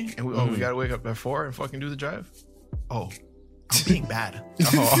trip with me and we gotta wake up at 4 and fucking do the drive. Oh, I'm being bad.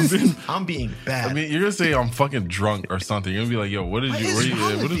 I'm being bad. I mean, you're gonna say I'm fucking drunk or something. You're gonna be like, yo, what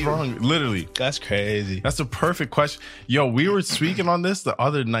is wrong? Literally. That's crazy. That's a perfect question. Yo, we were speaking on this the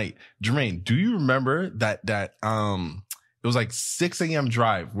other night. Jermaine, do you remember that it was like 6 a.m.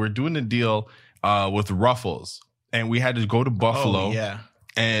 drive? We're doing a deal with Ruffles and we had to go to Buffalo. Oh, yeah.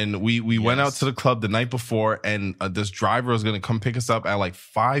 And we went out to the club the night before, and this driver was going to come pick us up at like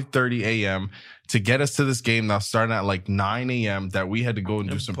 5:30 a.m. to get us to this game that was starting at like 9 a.m. that we had to go and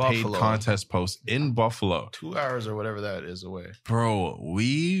do some paid contest posts in Buffalo. 2 hours or whatever that is away. Bro,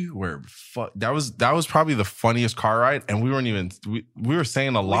 we were that was probably the funniest car ride, and we weren't even we were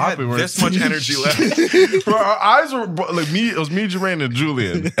saying a lot. We weren't this much energy left. Bro, our eyes were like me. It was me, Jermaine, and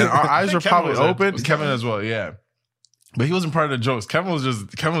Julian, and our eyes were probably open. Kevin as well, yeah. But he wasn't part of the jokes. Kevin was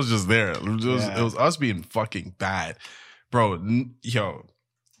just there. It was us being fucking bad, bro. Yo,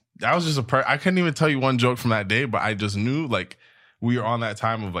 that was just I couldn't even tell you one joke from that day, but I just knew like we were on that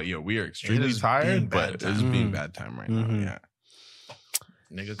time of like, yo, we are extremely tired, but it's being bad time right now. Yeah,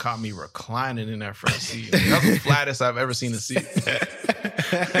 nigga caught me reclining in that front seat. That's the flattest I've ever seen a seat.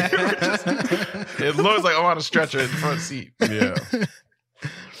 It looks like I'm on a stretcher in the front seat. Yeah.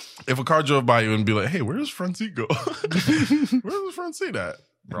 If a car drove by you and be like, hey, where does front seat go? Where's the front seat at?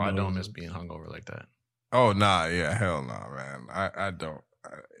 Bro, I don't miss being hungover like that. Oh, nah. Yeah, hell no, man. I don't.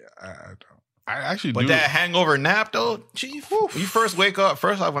 I don't. I actually do. But that hangover nap, though, Chief, when you first wake up,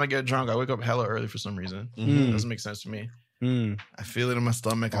 first off, when I get drunk, I wake up hella early for some reason. It doesn't make sense to me. I feel it in my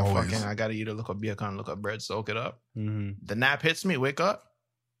stomach. I gotta either look up beacon, look up bread, soak it up. The nap hits me, wake up.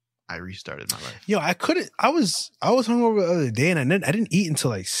 I restarted my life. Yo, I was hungover the other day, and I didn't eat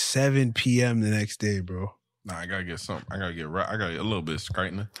until like 7 p.m. the next day, bro. Nah, I gotta get something. I gotta get a little bit of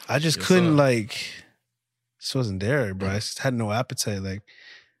straightening. I just couldn't just wasn't there, bro. I just had no appetite. Like,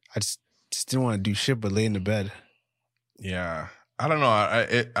 I just didn't want to do shit but lay in the bed. Yeah, I don't know.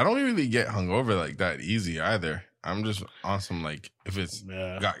 I don't really get hungover like that easy either. I'm just on some like if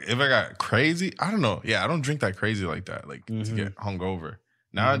I got crazy, I don't know. Yeah, I don't drink that crazy like that. Like to get hungover.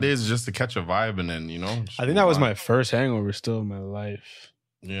 Nowadays, it's just to catch a vibe and then, I think that was my first hangover still in my life.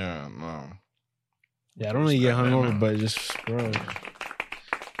 Yeah, no. Yeah, I don't really get hungover, but just, bro, it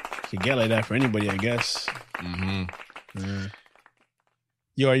could get like that for anybody, I guess. Yeah.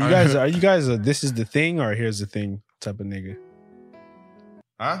 Yo, are you guys a this is the thing or here's the thing type of nigga?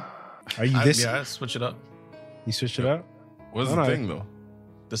 Huh? Are you this? Yeah, switch it up. You switch it up? What's I the don't know. thing though?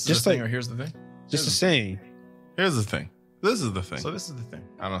 This is Just the thing, like- or here's the thing. Just a saying. Here's the thing. This is the thing. So this is the thing.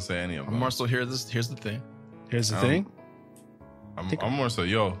 I don't say any of I'm them. more so here. Here's the thing. Here's the Um, thing. I'm more so,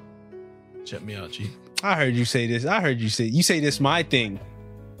 yo. Check me out, Chief. I heard you say this. You say this my thing.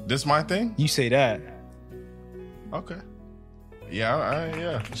 This my thing? You say that. Okay. Yeah,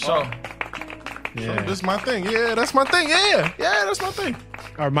 yeah. So Yeah. This my thing. Yeah, that's my thing. Yeah, that's my thing.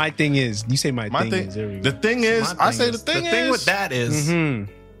 Or my thing is. You say my My thing is. There we The go. thing is, my I say thing the is- thing the is. thing with that is. Mhm.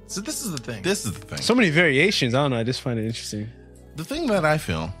 So this is the thing. This is the thing. So many variations. I don't know. I just find it interesting. The thing that I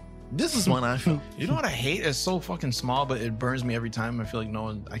feel. This is what I feel. You know what I hate? It's so fucking small, but it burns me every time. I feel like no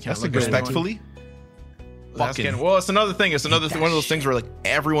one. I can't. That's a look good at anyone. Respectfully. That's Fucking- well, it's another thing. It's another one of those things where like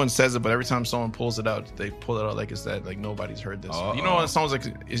everyone says it, but every time someone pulls it out, they pull it out like it's that like nobody's heard this. You know, when it sounds like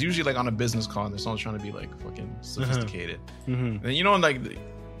it's usually like on a business call and there's someone trying to be like fucking sophisticated. Mm-hmm. And you know, like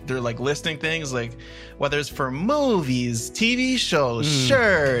they're like listing things like whether it's for movies, TV shows,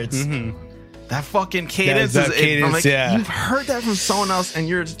 shirts. That fucking cadence That is. cadence, I'm like, yeah. you've heard that from someone else, and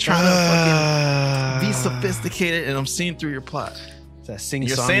you're trying to fucking be sophisticated, and I'm seeing through your plot. That sing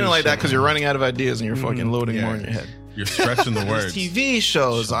You're saying it like that because you're running out of ideas and you're fucking loading Yeah. more in your head. You're stretching the words. TV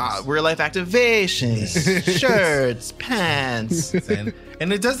shows, real life activations, shirts, pants. and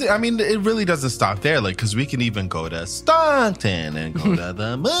it doesn't. I mean, it really doesn't stop there. Like, because we can even go to Stockton and go to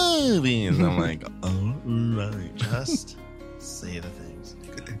the movies. I'm like, oh right, Just say the things.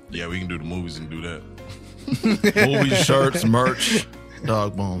 yeah, we can do the movies and do that. Movies, shirts, merch,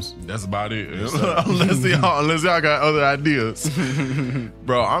 dog bones. That's about it. unless y'all got other ideas,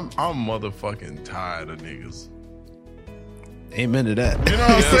 bro. I'm motherfucking tired of niggas. Amen to that. You know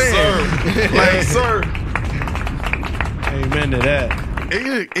what I'm saying? Sir. Amen to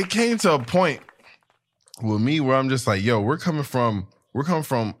that. It came to a point with me where I'm just like, yo, we're coming from a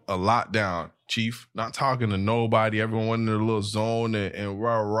lockdown, Chief. Not talking to nobody. Everyone went in their little zone and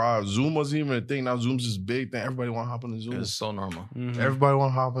rah. Zoom wasn't even a thing. Now Zoom's this big thing. Everybody want to hop on the Zoom. It's so normal. Everybody want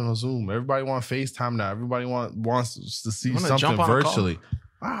to hop on a Zoom. Everybody want FaceTime now. Everybody wants to see Wanna something jump on a call? virtually.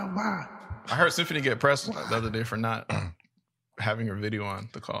 I heard Symphony get pressed the other day for not having her video on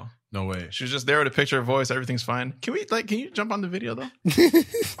the call. No way. She was just there with a picture of voice. Everything's fine. Can you jump on the video though?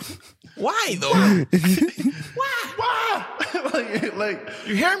 Why though? Why? like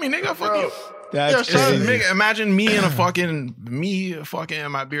You hear me, nigga? Fuck you. That's It's crazy. imagine me and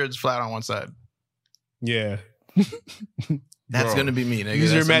and my beard's flat on one side. Yeah. That's Bro. gonna be me, nigga.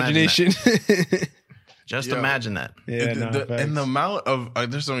 Use your Just imagine that. imagination. Just Yeah. imagine that. Yeah, and the amount of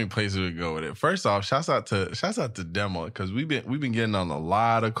there's so many places we go with it. First off, shouts out to Demo because we've been getting on a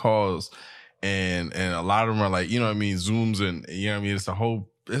lot of calls and a lot of them are like, you know what I mean, Zooms and you know what I mean.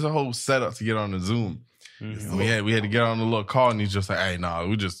 It's a whole setup to get on the Zoom. And we had to get on the little call and he's just like, hey, nah,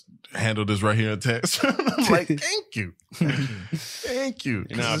 we just handle this right here in text. I'm like, thank you.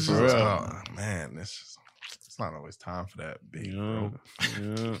 Nah, It's for just- real. oh, man, it's not always time for that big, bro.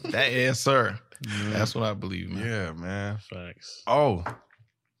 Yeah. That is, sir. That's what I believe, man. Yeah, man. Facts. Oh,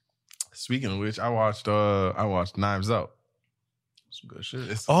 speaking of which, I watched Knives Out. Some good shit.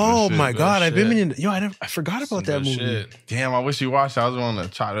 It's some Oh good my shit. God, I've been shit. meaning. Yo, I forgot about that Good movie. shit. Damn, I wish you watched it. I was going to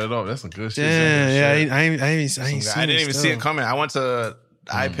chop that up. That's some good shit. Damn, yeah, Shit. I ain't Some seen guy- I didn't even see it still. coming. I went to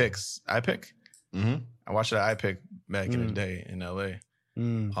iPic. Mm-hmm. I watched it at iPic back in the day in LA.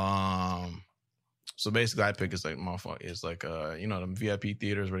 So basically, iPic is like motherfucker. It's like you know, them VIP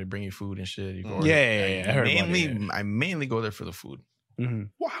theaters where they bring you food and shit. You can order. Yeah, I heard about mainly, it, I mainly go there for the food. Mhm.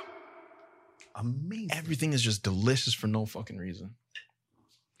 Wow. Amazing. Everything is just delicious for no fucking reason.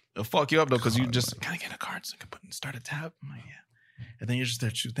 It'll fuck you up though because you just kind of get a card so you can start a tab. I'm like, yeah. And then you're just there,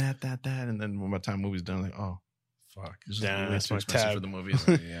 choose that. And then when my time movie's done, like, oh, fuck. It's just Damn, way that's too my expensive tab. for the movies.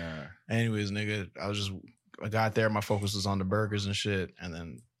 Yeah. Anyways, nigga, I got there. My focus was on the burgers and shit. And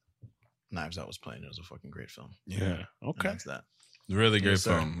then Knives Out was playing. It was a fucking great film. Yeah. Okay. And that's that. Really great Yes,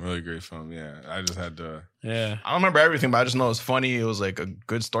 sir. film. Really great film. Yeah. I just had to. Yeah. I don't remember everything, but I just know it was funny. It was like a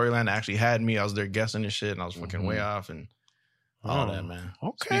good storyline that actually had me. I was there guessing and shit, and I was fucking way off and all that, man.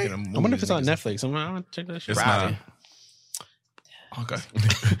 Okay. Speaking of I wonder if movies, it's on niggas- Netflix. I'm gonna check that shit It's out. not. Okay.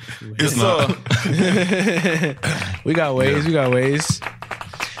 It's So- not. We got ways.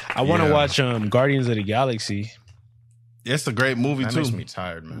 I want to Yeah. watch Guardians of the Galaxy. It's a great movie That too. makes me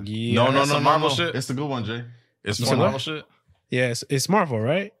tired, man. Yeah. No, Some Marvel shit? It's a good one, Jay. It's Some said Marvel. Marvel shit? Yes, it's Marvel,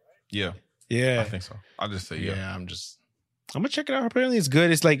 right? Yeah. Yeah. I think so. I'll just say Yeah, yeah. I'm just. I'm gonna check it out. Apparently, it's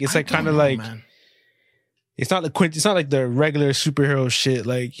good. It's like I kind don't of know, like man. it's not like the regular superhero shit.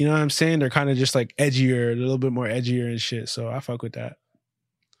 Like, you know what I'm saying? They're kind of just like edgier, a little bit more edgier and shit. So I fuck with that.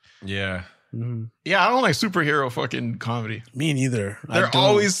 Yeah. Yeah, I don't like superhero fucking comedy. Me neither. They're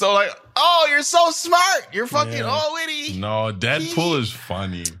always so like, oh, you're so smart. You're fucking all witty. No, Deadpool is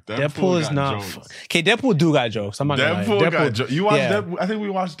funny. Deadpool is not. Okay, Deadpool do got jokes. I'm not gonna lie. Deadpool got jokes. You watched yeah. Deadpool? I think we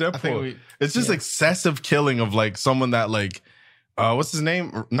watched Deadpool. It's just excessive killing of like someone that like, what's his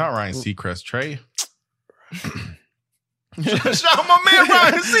name? Not Ryan Seacrest. Trey. Shout out my man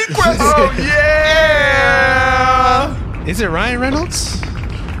Ryan Seacrest. Oh yeah. Is it Ryan Reynolds?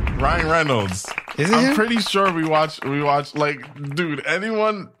 Ryan Reynolds. Is it I'm him? pretty sure we watched like, dude,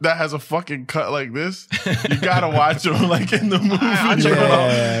 anyone that has a fucking cut like this, you gotta watch him like in the movie.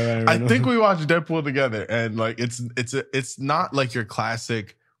 I think we watched Deadpool together, and like it's not like your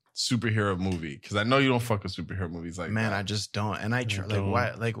classic superhero movie, because I know you don't fuck with superhero movies like man, that. I just don't. And I like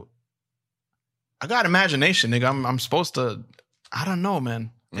why like I got imagination, nigga. I'm supposed to. I don't know, man.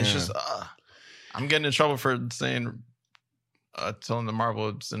 It's just I'm getting in trouble for saying telling the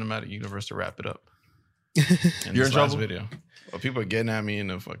Marvel Cinematic Universe to wrap it up. You're in trouble? Video. Well, people are getting at me in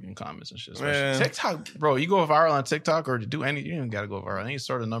the fucking comments and shit. Man. TikTok, bro. You go viral on TikTok or to do any. You don't gotta go viral. Any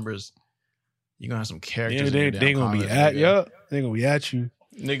sort of numbers. You gonna have some characters. Yeah, they gonna be at you. They gonna be at you.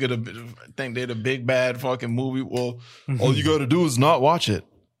 Nigga, think they the big bad fucking movie. Well, all you gotta do is not watch it.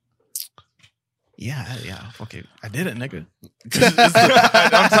 Yeah. Okay, I did it, nigga.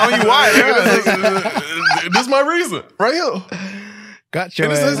 I'm telling you why. Nigga. This is my reason, right here.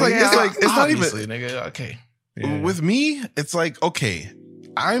 Gotcha. It's not even. Nigga. Okay. Yeah. With me, it's like, okay,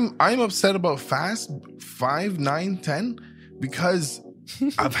 I'm upset about Fast 5, 9, 10 because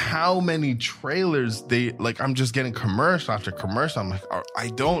of how many trailers they like. I'm just getting commercial after commercial. I'm like, I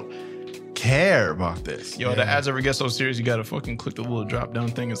don't care about this. Yo, the ads ever get so serious, you gotta fucking click the little drop down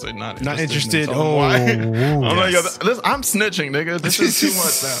thing and say not interested. Oh, why? I'm like, yes. I'm snitching, nigga. This is too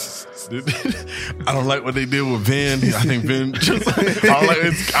much now. I don't like what they did with Vin. I think Vin just,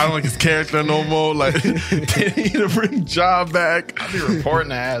 I don't like his character no more. Like, they need to bring Job back. I be reporting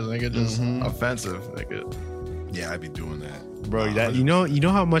the ads, nigga. Just offensive, nigga. Yeah, I be doing that, bro. You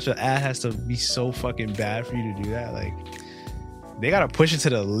know how much an ad has to be so fucking bad for you to do that. Like, they gotta push it to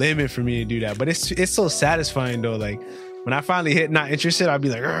the limit for me to do that. But it's so satisfying though. Like, when I finally hit not interested, I'll be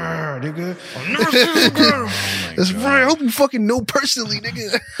like, nigga, I'll never see this again. That's right. I hope you fucking know personally,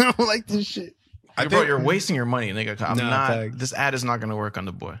 nigga. I don't like this shit. Bro, you're wasting your money, nigga. Fact. This ad is not gonna work on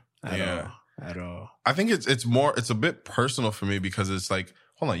the boy. At all. I think it's a bit personal for me because it's like,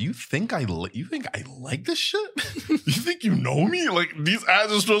 hold on, you think I like this shit? You think you know me? Like, these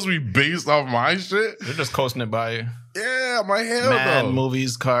ads are supposed to be based off my shit? They're just coasting it by you. Yeah, my hell Mad though.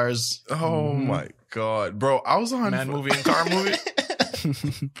 movies, cars. Oh my god, bro! I was on Mad movie and car movie.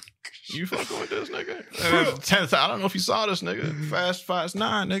 You fucking with this nigga? 10th, I don't know if you saw this nigga. Fast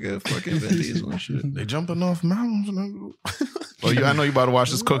 9, nigga. Fucking Vin Diesel and shit. They jumping off mountains, nigga. Well, I know you about to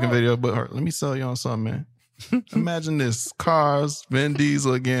watch this cooking video, but let me sell you on something, man. Imagine this: cars, Vin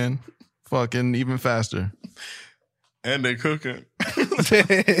Diesel again, fucking even faster, and they cooking. We see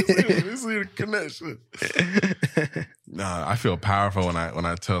the connection. Nah, I feel powerful when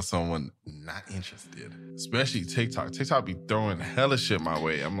I tell someone not interested, especially TikTok. TikTok be throwing hella shit my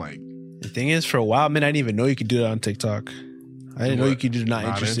way. I'm like, the thing is, for a while, man, I didn't even know you could do that on TikTok. I didn't know you could do not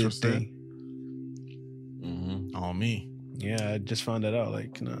interested thing. On me. Yeah, I just found that out.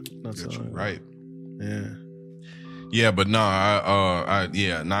 Like, not so long. Right. Yeah. Yeah, but no,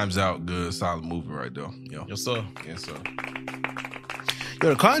 Knives Out, good, solid movie right there. Yo. Yes, sir. Yes, sir. Yo,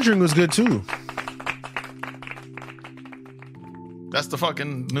 The Conjuring was good too. That's the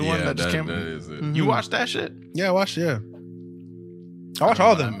fucking new one that just came. That is it. You watched that shit? Yeah, I watched. Yeah, I watched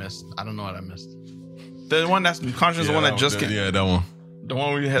all of them. I don't know what I missed. The one that's Conjuring's the one that just came. Yeah, that one. The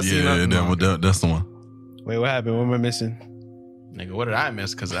one we had seen. Yeah, that's the one. Wait, what happened? What am I missing? Nigga, what did I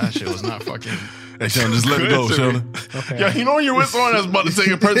miss? Because that shit was not fucking. Hey, Sheldon, just let it go, Sheldon. Okay. Yeah, you know when you're with someone that's about to take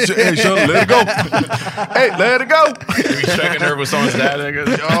a person. Hey, Sheldon, let it go. Hey, let it go. We checking her with someone's dad,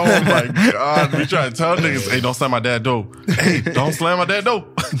 nigga. Oh my god, we trying to tell niggas, hey, don't slam my dad door. Hey, don't slam my dad door.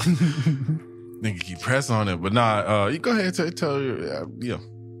 Nigga keep pressing on it, but nah. You go ahead and tell you, yeah.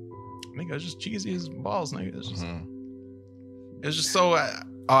 Nigga, it's just cheesy as balls, nigga. It's just so.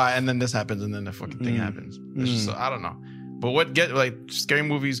 And then this happens, and then the fucking thing happens. It's just so, I don't know. But scary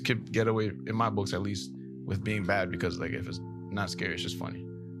movies could get away, in my books at least, with being bad because like if it's not scary, it's just funny.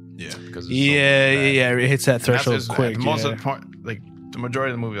 Yeah, because it's it hits that threshold quick. Most of the part, like the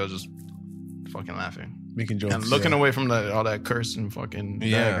majority of the movie, I was just fucking laughing, making jokes, and looking away from all that curse and fucking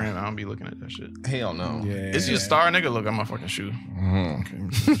diagram. I don't be looking at that shit. Hell no. Is you a star, nigga? Look at my fucking shoe.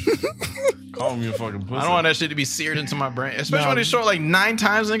 Call me a fucking pussy. I don't want that shit to be seared into my brain, especially when they show it like 9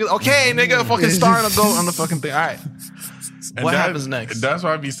 times. Nigga, okay, nigga, fucking star on the fucking thing. All right. And what happens next? That's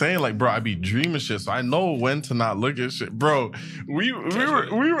why I be saying, like, bro, I be dreaming shit, so I know when to not look at shit, bro. We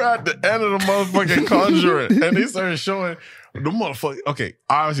were at the end of the motherfucking Conjuring, and they started showing the motherfucker. Okay,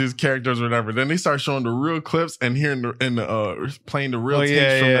 obviously his characters or whatever. Then they start showing the real clips and hearing playing the real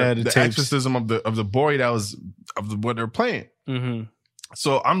tapes from the exorcism of the boy that was what they're playing. Mm-hmm.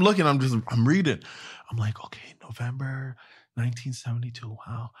 So I'm looking, I'm reading. I'm like, okay, November 1972.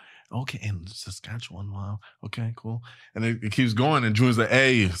 Wow. Okay, in Saskatchewan, wow. Okay, cool. And it keeps going, and June's like,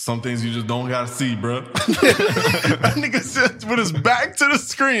 hey, some things you just don't gotta see, bro. That nigga said with his back to the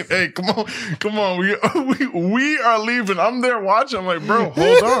screen, hey, come on, we are leaving. I'm there watching. I'm like, bro,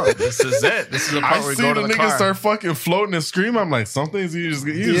 hold on. This is it. This is the part where we go to the car. I see the nigga start fucking floating and screaming. I'm like, some things you just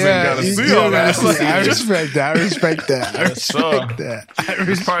ain't gotta see all that. Like, I respect that. I respect that.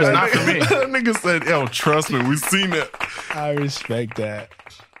 This part is not for me. That nigga said, yo, trust me, we seen it. I respect that.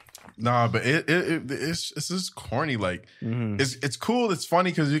 Nah, but it's just corny. Like, it's cool. It's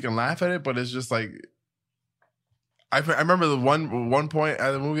funny because you can laugh at it, but it's just like, I remember the one point at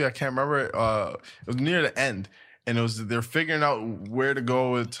the movie, I can't remember it. It was near the end, and they're figuring out where to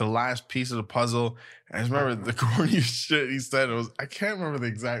go to the last piece of the puzzle. And I just remember the corny shit he said. I can't remember the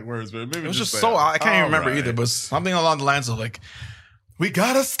exact words, but maybe it was just so. I can't even remember either, but something along the lines of like, we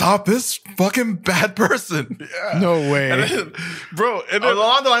gotta stop this fucking bad person. Yeah. No way. And then, bro, and then,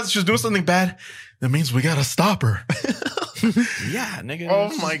 along the lines of she's doing something bad, that means we gotta stop her. Yeah, nigga.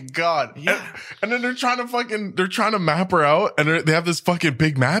 Oh my God. Yeah. And then they're trying to map her out, and they have this fucking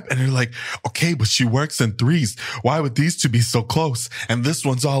big map, and they're like, okay, but she works in threes. Why would these two be so close? And this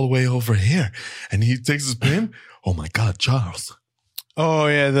one's all the way over here. And he takes his pen. Oh my God, Charles. Oh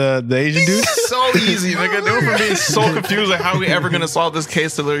yeah, the Asian dude. So easy, nigga. Dude, for me, it's so confused. Like, how are we ever gonna solve this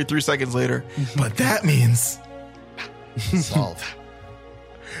case till literally 3 seconds later? But that means solve.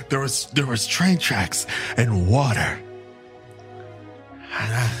 There was train tracks and water.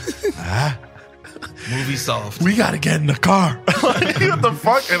 Movie solved. We gotta get in the car. What the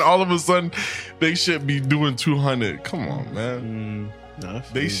fuck? And all of a sudden, they should be doing 200. Come on, man.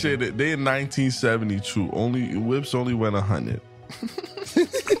 They in 1972. Whips only went 100.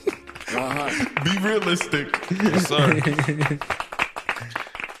 Be realistic. Yes, sir.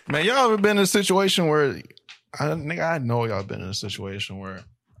 Man, y'all ever been in a situation where I know y'all been in a situation where,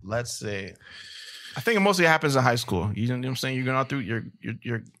 let's say, I think it mostly happens in high school. You know what I'm saying? You're going out through,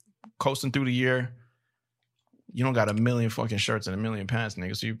 you're coasting through the year. You don't got a million fucking shirts and a million pants,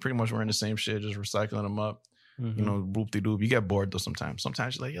 nigga. So you're pretty much wearing the same shit, just recycling them up. Mm-hmm. You know, boop-de-doop. You get bored though sometimes.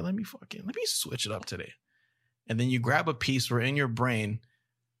 Sometimes you're like, yeah, let me switch it up today. And then you grab a piece where in your brain,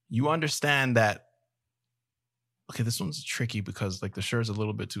 you understand that, okay, this one's tricky because like the shirt's a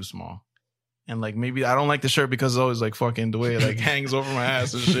little bit too small. And like maybe I don't like the shirt because it's always like fucking the way it like hangs over my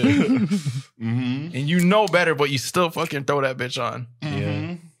ass and shit. Mm-hmm. And you know better, but you still fucking throw that bitch on. Mm-hmm.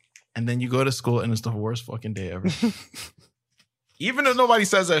 Yeah. And then you go to school and it's the worst fucking day ever. Even if nobody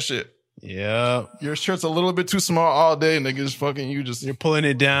says that shit. Yeah. Your shirt's a little bit too small all day, niggas. Fucking you're pulling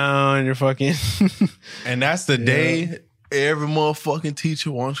it down. You're fucking. And that's the day every motherfucking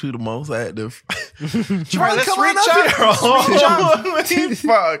teacher wants you the most active. Javon, let's reach out.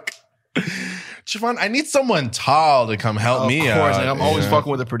 Fuck. Javon, I need someone tall to come help me out. Of course, I'm always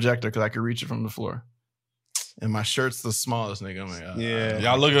fucking with a projector because I can reach it from the floor. And my shirt's the smallest, nigga. I'm like,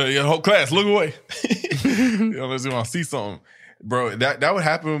 y'all look at your whole class. Look away. Unless you want to see something. Bro, that would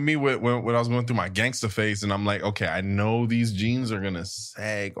happen with me when I was going through my gangster phase, and I'm like, okay, I know these jeans are gonna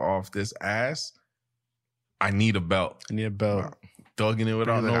sag off this ass. I need a belt. Thugging it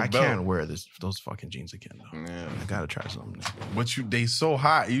without no I belt. I can't wear those fucking jeans again though. Yeah. I gotta try something. But they so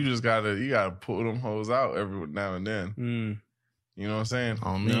hot, you gotta pull them hoes out every now and then. You know what I'm saying?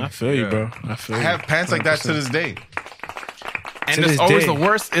 I feel you, bro. I have pants like that to this day. And it's always the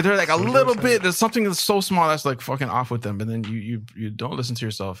worst. They're like a little bit. There's something that's so small that's like fucking off with them. But then you don't listen to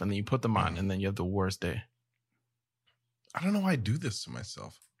yourself, and then you put them on, and then you have the worst day. I don't know why I do this to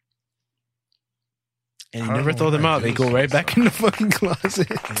myself. And you never throw them out. They go right back in the fucking closet.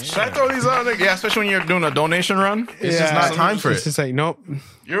 Should I throw these out? Yeah, especially when you're doing a donation run. It's just not time for it. It's just like, nope.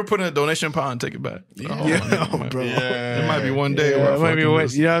 You ever put in a donation pot and take it back? Bro. It might be one day. It might be one.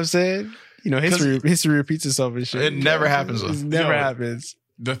 You know what I'm saying? You know, history repeats itself and shit. It never happens. It never happens.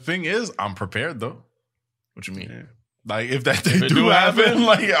 The thing is, I'm prepared though. What you mean? Like if that thing do happen,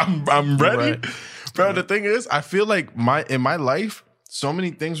 like I'm ready. Right. Bro, the thing is, I feel like in my life, so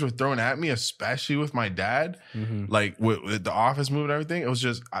many things were thrown at me, especially with my dad, like with the office move and everything. It was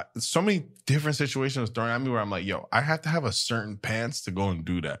just so many different situations thrown at me where I'm like, yo, I have to have a certain pants to go and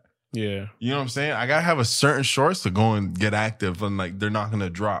do that. Yeah. You know what I'm saying? I gotta have a certain shorts to go and get active, and like they're not gonna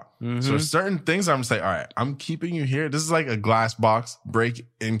drop. So certain things I'm just like, all right, I'm keeping you here. This is like a glass box break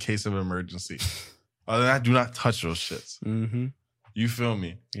in case of emergency. Other than that, do not touch those shits. You feel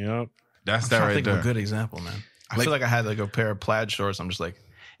me? Yep. That's I'm that trying to right think there. of a good example, man. I feel like I had like a pair of plaid shorts. I'm just like,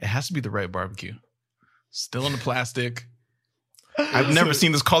 it has to be the right barbecue. Still in the plastic. I've never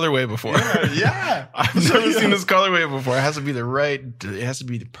seen this colorway before. Yeah. I've never seen this colorway before. It has to be the right. It has to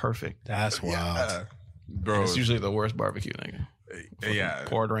be the perfect. That's wild. Bro. It's usually the worst barbecue, nigga. Yeah.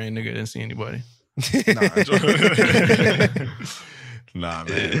 Poured rain, nigga. Didn't see anybody. Nah,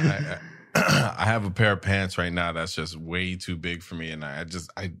 man. I have a pair of pants right now that's just way too big for me, and I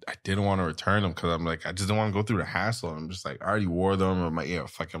didn't want to return them because I'm like, I just don't want to go through the hassle. I'm just like, I already wore them. I'm like, yeah,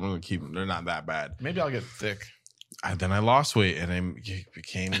 fuck, I'm gonna keep them. They're not that bad. Maybe I'll get thick. Then I lost weight and they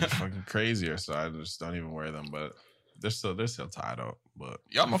became fucking crazier, so I just don't even wear them. But they're still tied up. But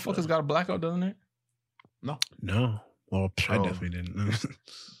Y'all motherfuckers got a blackout, doesn't it? No. Well, I definitely didn't.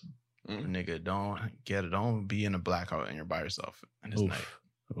 Nigga, don't be in a blackout and you're by yourself and it's night.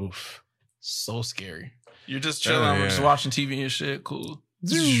 Oof. So scary. You're just chilling, we're just watching TV and shit. Cool.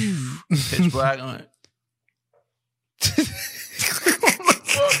 Pitch black on it.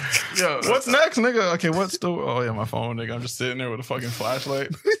 Yo, what's next, nigga? Okay, what's the? Oh yeah, my phone, nigga. I'm just sitting there with a fucking flashlight.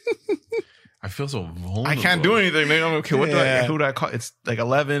 I feel so vulnerable. I can't do anything, nigga. I'm okay. Who do I call? It's like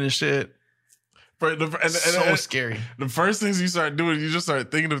 11 and shit. So scary. The first things you start doing, you just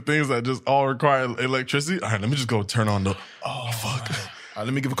start thinking of things that just all require electricity. All right, let me just go turn on the. Oh fuck. All right,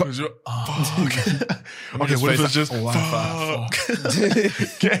 let me give a call. Okay, what if it's just fuck?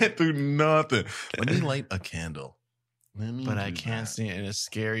 Can't do nothing. Let me light a candle. But I can't see it, and it's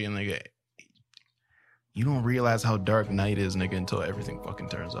scary. And nigga, you don't realize how dark night is, nigga, until everything fucking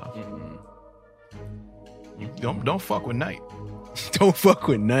turns off. You don't fuck with night. Don't fuck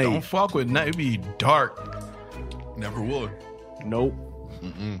with night. Don't fuck with night. It be dark. Never would. Nope.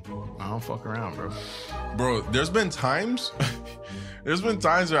 I don't fuck around, Bro, there's been times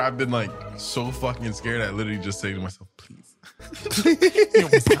where I've been like so fucking scared. I literally just say to myself, please.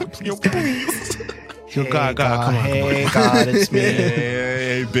 Please. Yo, God, come on. Hey, God, it's me.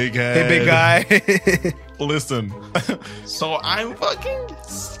 Hey, big head. Hey, big guy. Listen. So I'm fucking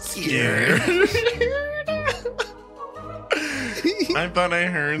scared. I thought I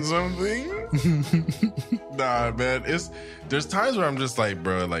heard something. Nah, man. There's times where I'm just like,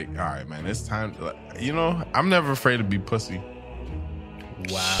 bro, like, all right, man, it's time. Like, you know, I'm never afraid to be pussy.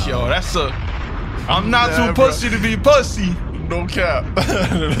 Wow. Yo, I'm not too pussy to be pussy. No cap.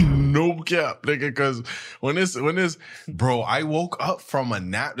 No cap, nigga. Because when this, bro, I woke up from a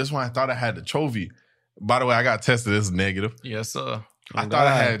nap. This one I thought I had the Chovy. By the way, I got tested. This is negative. Yes, sir. I thought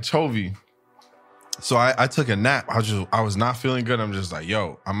I had Chovy. So I took a nap. I was not feeling good. I'm just like,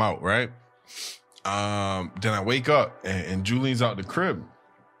 yo, I'm out, right? Then I wake up and Julian's out the crib.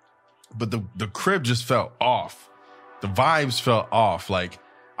 But the crib just felt off. The vibes felt off. Like,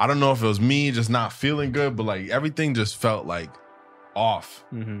 I don't know if it was me just not feeling good, but like everything just felt like off.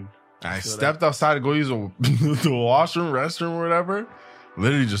 And I stepped outside to go use the washroom, restroom, or whatever.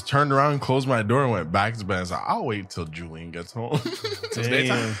 Literally just turned around, closed my door, and went back to bed. I was like, I'll wait till Julian gets home.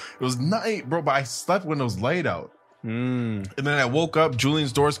 It was night, bro, but I slept when it was light out. And then I woke up,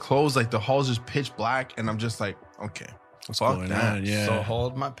 Julian's door's closed, like the hall's just pitch black, and I'm just like, okay, fuck that. Yeah. So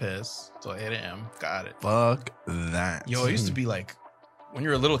hold my piss till 8 a.m. Got it. Fuck that. Yo, it used to be like when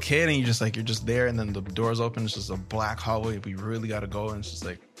you're a little kid and you're just there, and then the door's open. It's just a black hallway. We really got to go, and it's just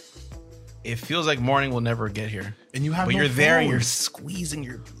like it feels like morning will never get here. And you have, but no you're phone. there and you're squeezing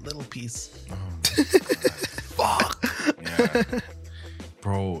your little piece. Fuck. Yeah.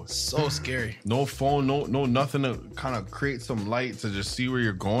 Bro, so scary. No phone, no nothing to kind of create some light to just see where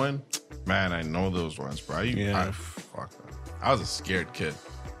you're going. Man, I know those ones, bro. Fuck that. I was a scared kid.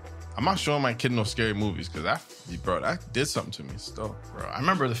 I'm not showing my kid no scary movies because that did something to me still. Bro, I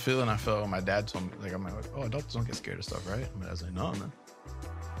remember the feeling I felt when my dad told me, like, I'm like, oh, adults don't get scared of stuff, right? I was like, no, man.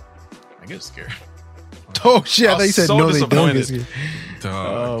 I get scared. Oh shit! I thought you said so no. They don't get disappointed. scared.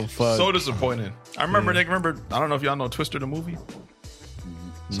 Oh fuck! So disappointed. I remember. I don't know if y'all know Twister the movie.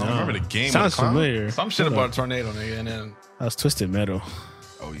 So I remember the game. Sounds familiar. Some shit about a tornado, nigga, and then that was Twisted Metal.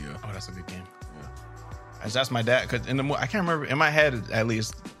 Oh yeah. Oh, that's a good game. Yeah. I just asked my dad because in the movie, I can't remember in my head at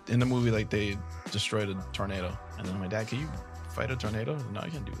least in the movie, like they destroyed a tornado, and then my dad, can you fight a tornado? No,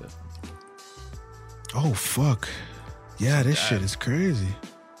 you can't do that. Oh fuck! Yeah, this shit is crazy.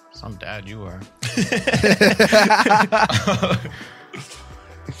 Some dad you are.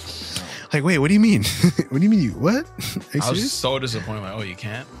 Like, wait, what do you mean? What do you mean? What? I was so disappointed. Like, oh, you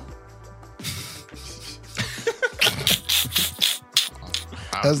can't?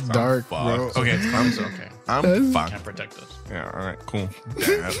 That's dark, bro. Okay, It's okay. I'm fucked. Can't protect us. Yeah, all right, cool.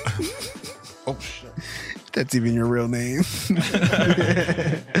 Yeah. Oh shit. That's even your real name.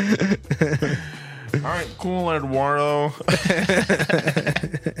 All right, cool, Eduardo.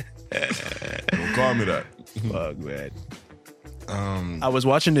 Don't call me that. Fuck, man. I was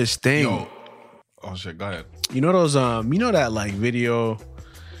watching this thing. Yo. Oh shit, go ahead. You know those you know that like video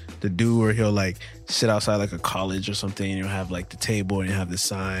the dude where he'll like sit outside like a college or something and you'll have like the table and you have the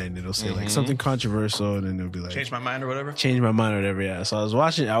sign and it'll say like something controversial and then it'll be like Change my mind or whatever. Change my mind or whatever, yeah. So I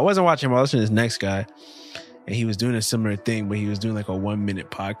wasn't watching him, I was watching this next guy and he was doing a similar thing, but he was doing like a 1 minute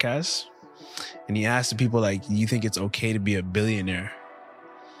podcast and he asked the people like, you think it's okay to be a billionaire?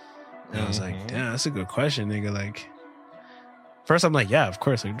 And I was like, damn, that's a good question, nigga. Like, first I'm like, yeah, of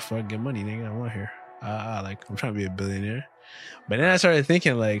course, like, fuck, get money, nigga. I want here. Like, I'm trying to be a billionaire. But then I started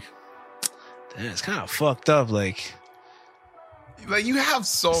thinking, like, damn, it's kind of fucked up. Like you have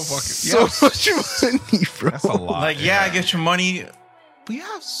so much money, bro. That's a lot. Like, yeah, I get your money, but you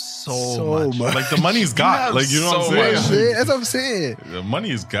have so much. Like the money's got. Like, you know what I'm saying? Shit, that's what I'm saying. The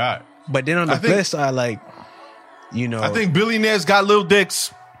money's got. But then on the flip side, like, you know, I think billionaires got little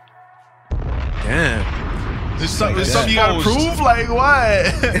dicks. damn. There's something you gotta prove. Like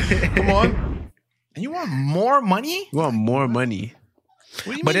what? Come on. And you want more money? You want more money.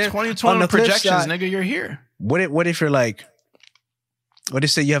 What do you But mean then, 2020 on the flip projections, side- nigga? You're here. What if you're like, what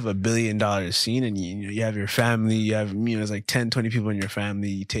if say you have $1 billion scene and you have your family, you have, there's like 10, 20 people in your family,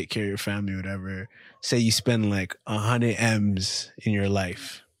 you take care of your family, whatever. Say you spend like 100 M's in your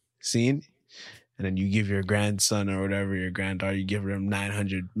life, scene, and then you give your grandson or whatever, your granddaughter, you give them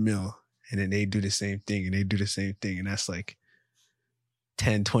 900 mil, and then they do the same thing and they do the same thing, and that's like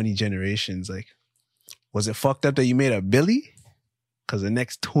 10, 20 generations. Like, was it fucked up that you made a billy? Because the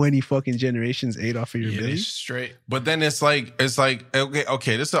next 20 fucking generations ate off of your billy? Straight. But then it's like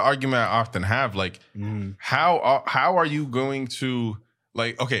okay. This is an argument I often have. Like, how are you going to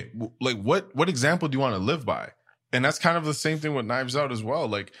like? Okay, like what example do you want to live by? And that's kind of the same thing with Knives Out as well.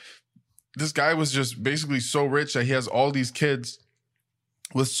 Like, this guy was just basically so rich that he has all these kids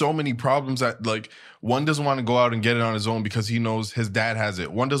with so many problems that like one doesn't want to go out and get it on his own because he knows his dad has it.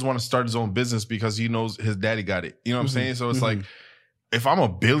 One doesn't want to start his own business because he knows his daddy got it. You know what I'm saying? So it's like, if I'm a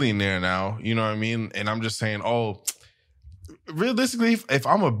billionaire now, you know what I mean? And I'm just saying, oh, realistically, if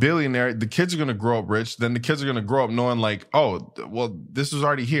I'm a billionaire, the kids are going to grow up rich. Then the kids are going to grow up knowing like, oh, well, this was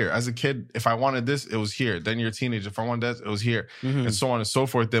already here. As a kid, if I wanted this, it was here. Then you're a teenager. If I wanted that, it was here. And so on and so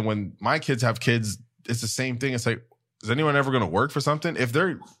forth. Then when my kids have kids, it's the same thing. It's like, is anyone ever going to work for something? If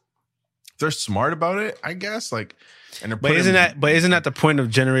they're smart about it, I guess. Like, and But isn't that the point of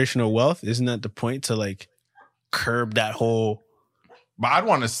generational wealth? Isn't that the point to like curb that whole? But I'd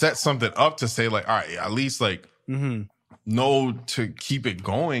want to set something up to say like, all right, at least like know to keep it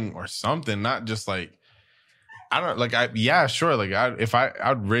going or something, not just like, I don't like, sure. Like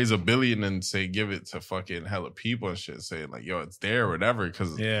I'd raise $1 billion and say, give it to fucking hella people and shit, saying like, yo, it's there or whatever.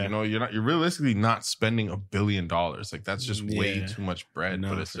 Cause you're realistically not spending $1 billion. Like that's just way too much bread. No,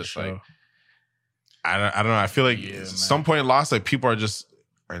 but it's just sure. like, I don't know. I feel like at some point in loss, like people are just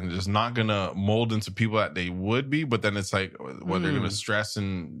not gonna mold into people that they would be, but then it's like what they're gonna stress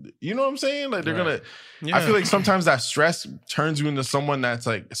and you know what I'm saying? Like they're gonna I feel like sometimes that stress turns you into someone that's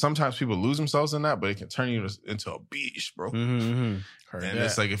like sometimes people lose themselves in that, but it can turn you into a beast, bro. And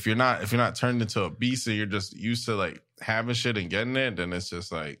it's like if you're not turned into a beast and you're just used to like having shit and getting it, then it's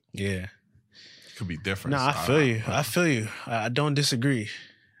just like it could be different. No, I feel you. I don't disagree.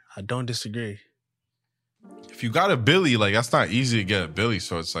 If you got a billy, like that's not easy to get a billy,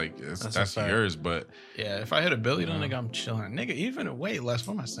 so it's like that's yours. But yeah, if I hit $1 billion, nigga, I'm chilling. Nigga, even way less.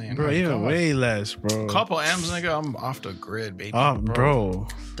 What am I saying, bro? Even way less, bro. Couple M's, nigga, I'm off the grid, baby. Bro.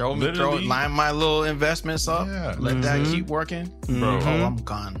 Line my little investments up. Yeah. Let that keep working, bro. Oh, I'm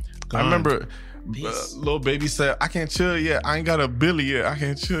gone. I remember. Little baby said, "I can't chill yet. I ain't got a billy yet. I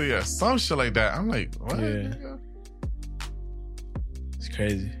can't chill yet." Some shit like that. I'm like, what? Yeah. It's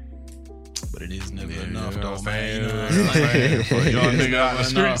crazy. But it is never enough, though, man. Young nigga out the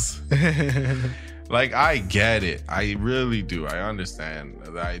streets. Like, I get it. I really do. I understand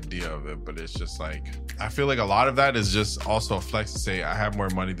the idea of it, but it's just like, I feel like a lot of that is just also a flex to say, I have more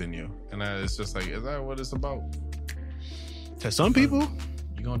money than you. And it's just like, is that what it's about? To some people,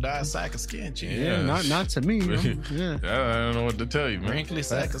 you're gonna die a sack of skin, chair. Yeah, not to me. Yeah. I don't know what to tell you, man. Wrinkly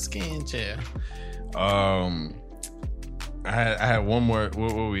sack of skin, chair. I had one more.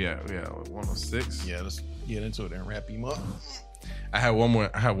 Where we at? We at 106. Yeah, let's get into it and wrap him up. I had one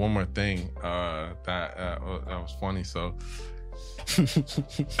more thing that was funny. So it's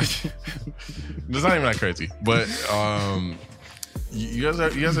not even that crazy, but You guys are,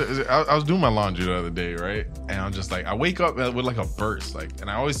 I was doing my laundry the other day, right? And I'm just like, I wake up with like a burst, like, and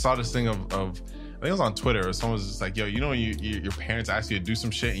I always saw this thing of I think it was on Twitter, or someone was just like, yo, you know, when your parents ask you to do some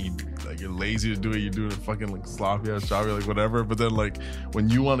shit and you're lazy to do it, you do it fucking like sloppy ass job, like whatever. But then like when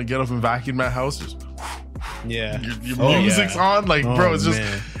you want to get up and vacuum that house, just your music's on, like, bro, it's just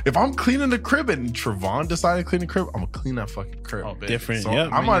if I'm cleaning the crib and Trevon decided to clean the crib, I'm gonna clean that fucking crib. Different. So Yeah,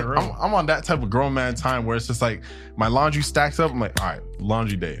 I'm on that type of grown man time where it's just like my laundry stacks up. I'm like, all right,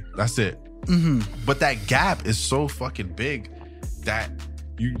 laundry day, that's it. But that gap is so fucking big that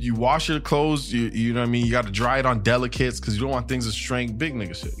you wash your clothes, you know what I mean? You got to dry it on delicates because you don't want things to shrink. Big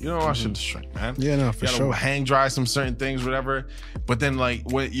nigga shit. You don't want shit to shrink, man. Yeah, no, for you gotta sure. hang dry some certain things, whatever. But then like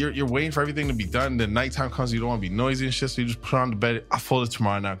when you're waiting for everything to be done, then nighttime comes, you don't want to be noisy and shit, so you just put it on the bed. I fold it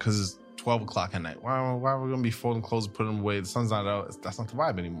tomorrow now because it's 12 o'clock at night. Why are we gonna be folding clothes and putting them away? The sun's not out. That's not the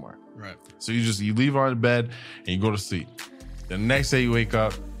vibe anymore. Right. So you leave it on the bed and you go to sleep. The next day you wake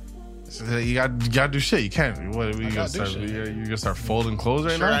up. So you gotta do shit. You can't. What you gonna start? You gonna start folding clothes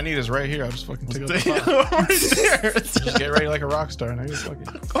right Sure, now? I need is right here. I'll just fucking take up the file. Right there. Just get ready like a rock star. And I just fucking.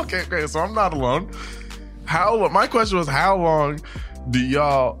 Okay, great. So I'm not alone. My question was, how long do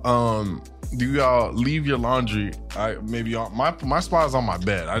y'all leave your laundry? My spot is on my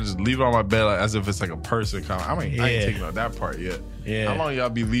bed. I just leave it on my bed like, as if it's like a person coming. I ain't taking out that part yet. Yeah. How long y'all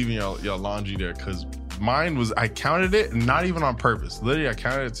be leaving your laundry there? Because mine was, I counted it, not even on purpose. Literally, I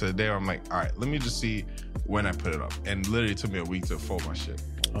counted it to the day where I'm like, all right, let me just see when I put it up. And literally, it took me a week to fold my shit.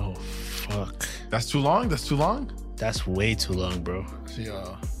 Oh, fuck. That's too long? That's way too long, bro. You'd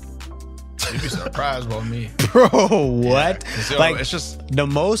be surprised about me. Bro, what? Yeah, like, it's just. the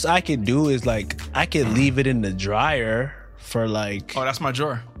most I could do is like, I could leave it in the dryer for like. Oh, that's my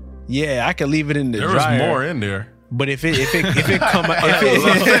drawer. Yeah, I could leave it in the There dryer. was more in there. But if it come out, I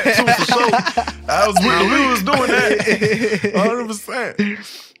was we was doing that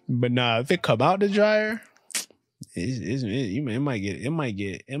 100%. But nah, if it come out the dryer, it might get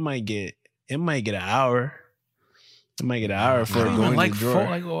an hour. It might get an hour for it going in the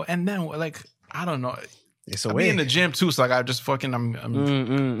drawer. And then like I don't know. It's I away. be in the gym too, so like I just fucking I'm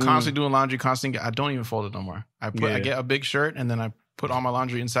constantly doing laundry, constantly. I don't even fold it no more. I get a big shirt and then I put all my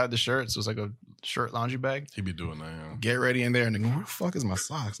laundry inside the shirt, so it's like a shirt laundry bag. He be doing that, yeah. Get ready in there and then where the fuck is my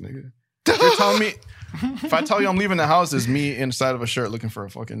socks, nigga? You're telling me if I tell you I'm leaving the house, it's me inside of a shirt looking for a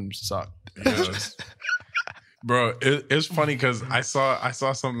fucking sock. Yes. Bro, it's funny because I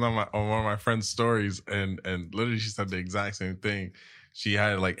saw something on one of my friend's stories and literally she said the exact same thing. She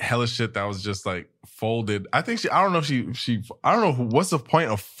had like hella shit that was just like folded. I think I don't know what's the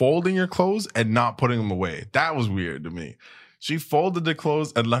point of folding your clothes and not putting them away. That was weird to me. She folded the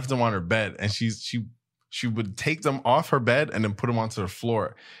clothes and left them on her bed, and she would take them off her bed and then put them onto the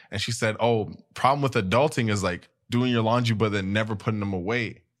floor. And she said, "Oh, problem with adulting is like doing your laundry but then never putting them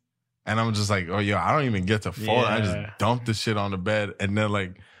away." And I'm just like, "Oh, yo, I don't even get to fold. I just dump the shit on the bed, and then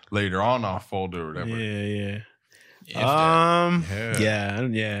like later on I'll fold it or whatever." Yeah. If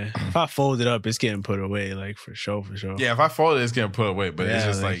I fold it up, it's getting put away, like for sure. Yeah, if I fold it, it's getting put away. But it's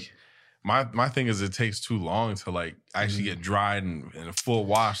just like my thing is it takes too long to like actually get dried and a full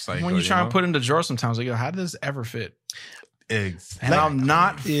wash cycle. When you try and put it in the drawer sometimes, like, yo, how does this ever fit? Exactly. And I'm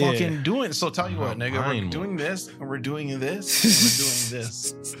not fucking doing it. So tell you what, nigga, we're doing this and we're doing this and we're doing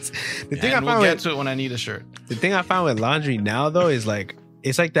this. The thing and we'll get to it when I need a shirt. The thing I found with laundry now though is like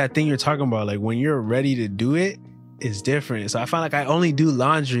it's like that thing you're talking about. Like when you're ready to do it, it's different. So I find like I only do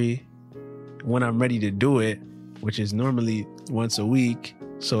laundry when I'm ready to do it, which is normally once a week.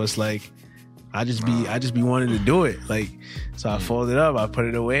 So it's like I just be wanting to do it. Like so I fold it up, I put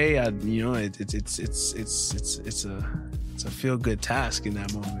it away. It's a feel good task in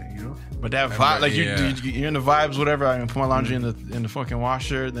that moment, you know. But that vibe, like you're in the vibes, whatever. I put my laundry in the fucking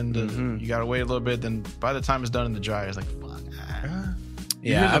washer. Then you gotta wait a little bit. Then by the time it's done in the dryer, it's like fuck.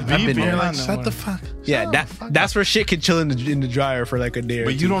 Yeah, I've been there. Like, shut the fuck. Yeah, that's where shit can chill in the dryer for like a day.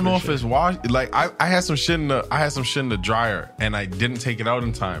 But you don't know if it's washed. Like I had some shit in the dryer and I didn't take it out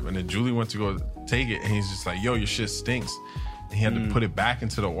in time. And then Julie went to go take it and he's just like, "Yo, your shit stinks." And he had to put it back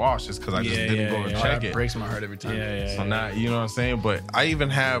into the wash just because I just didn't go and check it. Breaks my heart every time. So now you know what I'm saying. But I've even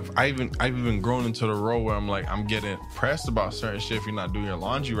grown into the role where I'm like I'm getting pressed about certain shit if you're not doing your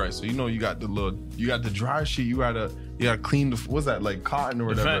laundry right. So you know you got the dryer sheet. You gotta clean the what's that like cotton or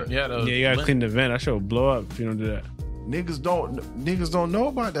whatever. You gotta clean the vent. That shit will blow up if you don't do that. Niggas don't know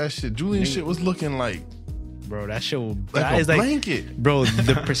about that shit. Julian shit was looking like, bro, that shit will like a blanket. Bro,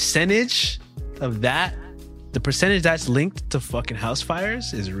 the percentage of that. The percentage that's linked to fucking house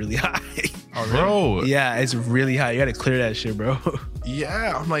fires is really high. Oh, really? Bro. Yeah, it's really high. You gotta clear that shit, bro.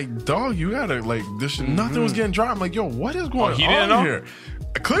 Yeah, I'm like, dog, you gotta like this. Nothing was getting dry. I'm like, yo, what is going he didn't know? on here?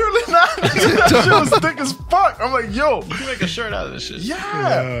 Clearly not. That shit was thick as fuck. I'm like, yo, You can make a shirt out of this shit.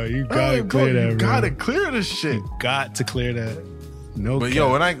 yeah, you I'm gotta like, bro, clear that, you bro. gotta clear this shit. Got to clear that. No, But cap.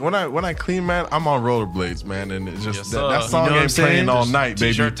 yo, when I clean, man, I'm on rollerblades, man, and it's just Yes, that sir. song You know what I'm ain't playing saying? all Just night,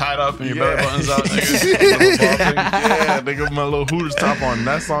 baby. T-shirt tied up and your belly Yeah. buttons out. Nigga. Yeah, they got my little Hooters top on.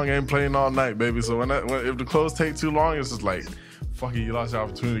 That song ain't playing all night, baby. So when if the clothes take too long, it's just like, fuck it, you lost your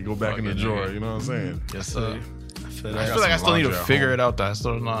opportunity to go back in the Fucking drawer. nigga. You know what I'm saying? Yes, sir. I feel I that. feel like I still need to laundry at figure home. it out. That I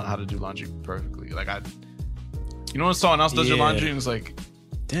still don't know how to do laundry perfectly. Like you know when someone else does your Yeah. laundry and it's like,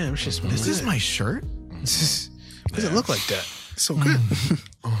 Damn, it's just is this my shirt? Why does it look like that? It's so good.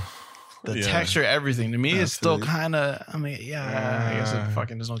 The Yeah. texture, everything. To me, it's still Absolutely. kind of. I mean, I guess it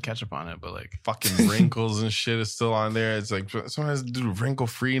fucking there's no ketchup on it, but like, Fucking wrinkles and shit is still on there. It's like sometimes they do wrinkle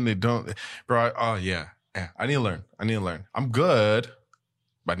free and they don't. Bro, oh yeah. I need to learn. I'm good,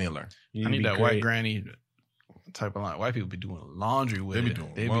 but I need to learn. I need that white granny type of line. White people be doing laundry with They be it.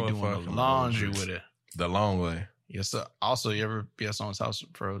 doing They be doing motherfucking the laundry laundry. with it. The long way. Yes, sir. Also, you ever be at someone's house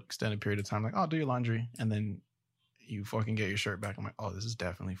for an extended period of time, like, oh, do your laundry, and then you fucking get your shirt back. I'm like, oh, this is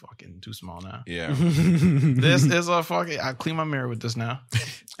definitely fucking too small now. Yeah. This is a fucking. I clean my mirror with this now.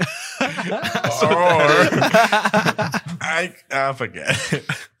 I forget.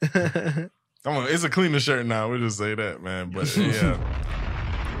 It's a cleaner shirt now. We'll just say that, man. But yeah.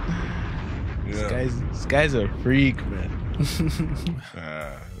 This guy's a freak, man.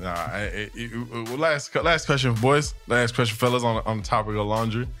 Last question, boys. Last question, fellas. On the topic of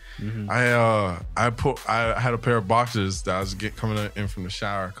laundry, I had a pair of boxers that I was coming out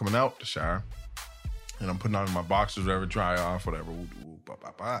the shower, and I'm putting on my boxers, whatever, dry off, whatever.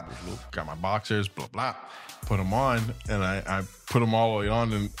 Got my boxers, blah blah. Put them on, and I put them all the way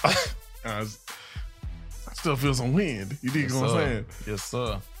on, and I still feel some wind. You dig what I'm saying? Yes,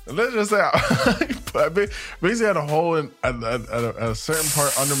 sir. Let's just say I basically had a hole in at a certain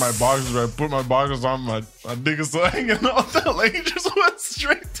part under my boxers where I put my boxers on, my dick is still hanging off. That like it just went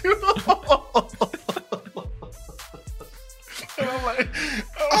straight through the hole. And I'm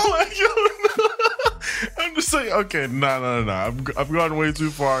like, yo, no. I'm just saying, okay, no. I've gone way too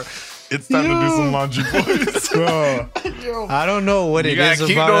far. It's time to do some laundry, boys. Bro, I don't know what You it gotta is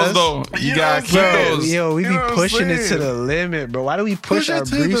keep about those us. though. You gotta keep Bro, those. yo, we You be know what I'm pushing it to saying? the limit, bro. Why do we push it our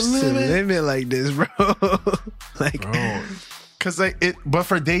to the briefs to the limit. limit like this, bro? Like, Bro. Cause but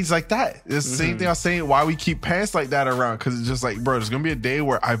for days like that, it's the same thing I was saying. Why we keep pants like that around? Cause it's just like, bro, there's gonna be a day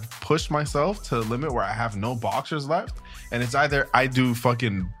where I've pushed myself to the limit where I have no boxers left, and it's either I do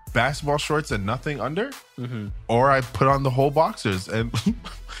fucking basketball shorts and nothing under, or I put on the whole boxers and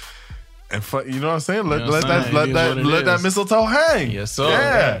you know what I'm saying? Let that mistletoe hang. Yes, sir.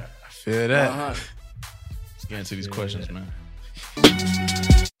 Yeah. I feel that. Let's get into these questions, man.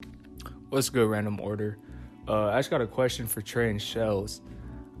 What's good, random order? I just got a question for Trey and Shells.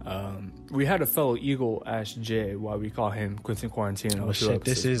 We had a fellow Eagle ask Jay why we call him Quentin Quarantino. Oh shit,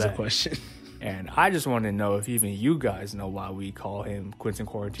 this is a question. And I just want to know if even you guys know why we call him Quentin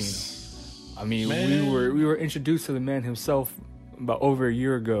Quarantino. I mean, we were introduced to the man himself about over a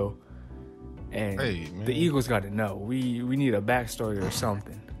year ago, and the Eagles got to know. We need a backstory or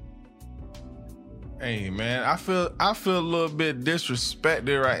something. Hey man, I feel a little bit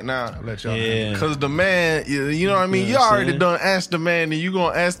disrespected right now. I'll let y'all Yeah. Cause the man, you know what I mean? You You know what I'm already saying? done asked the man, and you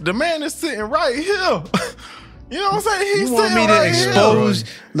gonna ask the man is sitting right here. You know what I'm saying? He's You want sitting me to right expose?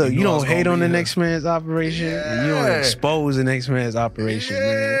 here. Look, you know don't it's hate gonna on the be next man's operation. You don't Yeah. expose the next man's operation, man.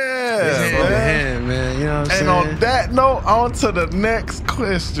 Yeah, It's hand in man. hand, man. You know what I'm And saying? on that note, on to the next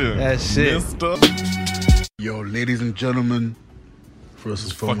question. That's it. Mister. Yo, ladies and gentlemen, first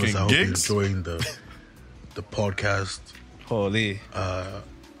and foremost, Fucking I hope gigs. you're enjoying the podcast. Holy.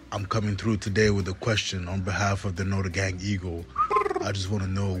 I'm coming through today with a question on behalf of the Know the Gang Eagle. I just want to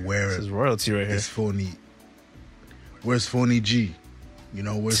know where This is royalty right here. is Phony. Where's Phony G? You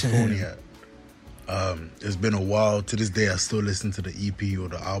know, where's Phony at? It's been a while. To this day, I still listen to the EP or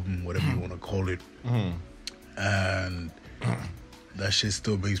the album, whatever you want to call it. And that shit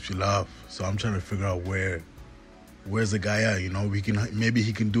still makes me laugh. So I'm trying to figure out where's the guy at? You know, maybe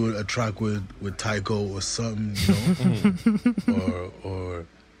he can do a track with Tycho or something, you know, or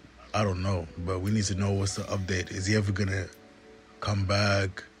I don't know. But we need to know what's the update. Is he ever gonna come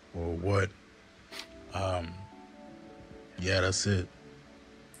back or what? Yeah, that's it.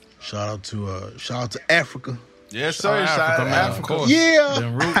 Shout out to Africa. Yes, sir. Shout out to man, Africa. of course. Yeah.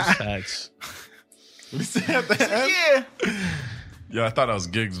 Them roots. Facts. We said that. Yeah, I thought that was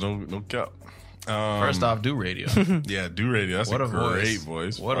gigs. No cap. First off, do radio. Yeah, do radio. That's What a a great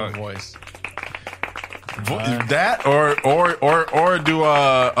voice. voice. What a Fuck. voice. That or do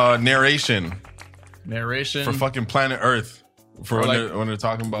a narration Narration for fucking Planet Earth for when they're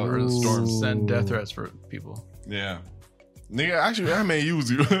talking about Earth storms. Send death threats for people. Yeah. Nigga, actually, I may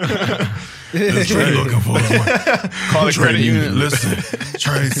use you. This Trey looking for him. Call the credit union. Listen,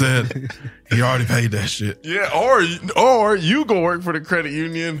 Trey said he already paid that shit. Yeah, or you go work for the credit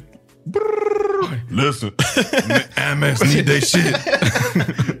union. Listen, Amex need they shit.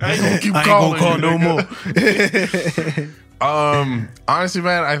 I ain't gonna keep calling no more. Honestly,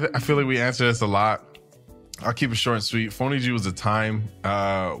 man, I feel like we answered this a lot. I'll keep it short and sweet. Phony G was a time.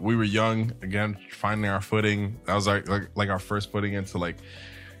 We were young, again, finding our footing. That was like our first footing into like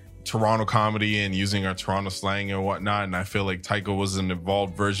Toronto comedy and using our Toronto slang and whatnot. And I feel like Tycho was an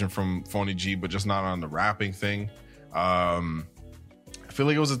evolved version from Phony G, but just not on the rapping thing. I feel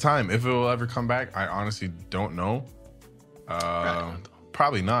like it was a time. If it will ever come back, I honestly don't know.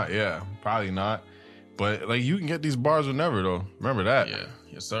 Probably not. Yeah, probably not. But like, you can get these bars whenever, though. Remember that. Yeah.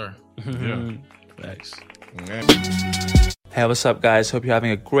 Yes, sir. Yeah. Thanks. Yeah. Hey, what's up, guys? Hope you're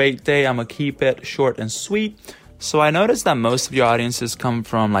having a great day. I'm gonna keep it short and sweet. So I noticed that most of your audiences come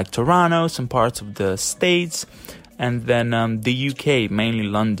from like Toronto, some parts of the States, and then the UK, mainly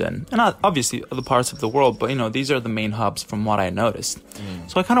London, and obviously other parts of the world. But, you know, these are the main hubs from what I noticed.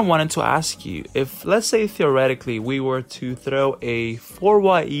 So I kind of wanted to ask you, if, let's say, theoretically, we were to throw a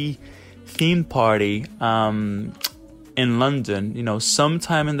 4YE theme party in London, you know,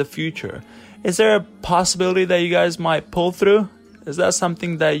 sometime in the future, is there a possibility that you guys might pull through? Is that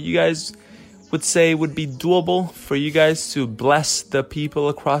something that you guys would say would be doable for you guys to bless the people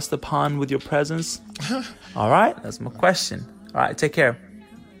across the pond with your presence? All right, that's my question. All right, take care.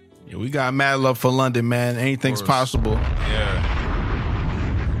 Yeah, we got mad love for London, man. Anything's possible. Yeah.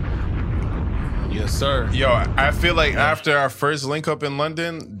 Yes, sir. Yo, I feel like after our first link up in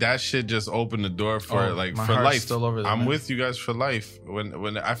London, that shit just opened the door for for life. Still over there, I'm man. with you guys for life.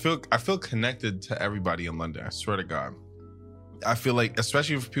 When I feel connected to everybody in London. I swear to God. I feel like,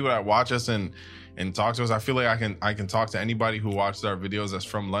 especially for people that watch us and talk to us, I feel like I can talk to anybody who watches our videos that's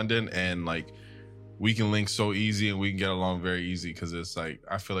from London, and like we can link so easy and we can get along very easy because it's like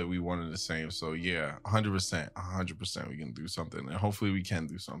I feel like we wanted the same. So yeah, 100% we can do something, and hopefully we can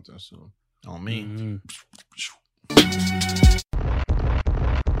do something soon. On me.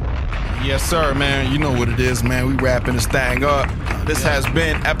 Yes, sir, man. You know what it is, man. We wrapping this thing up. This has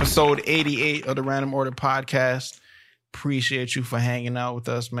been episode 88 of the Random Order Podcast. Appreciate you for hanging out with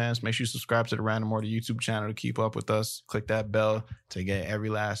us, man. So make sure you subscribe to the Random Order YouTube channel to keep up with us. Click that bell to get every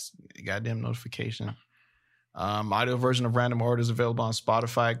last goddamn notification. Audio version of Random Order is available on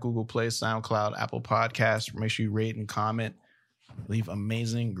Spotify, Google Play, SoundCloud, Apple Podcasts. Make sure you rate and comment. Leave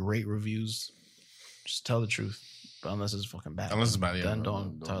amazing, great reviews. Just tell the truth. But unless it's fucking bad. Unless it's bad, yeah. Then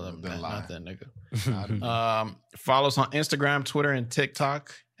don't tell them bad, nothing, nigga. Lie. Follow us on Instagram, Twitter, and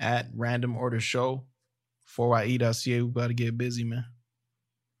TikTok at Random Order Show. 4YE.ca. We about to get busy, man.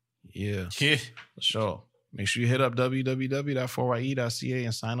 Yeah. For sure. Make sure you hit up www.4ye.ca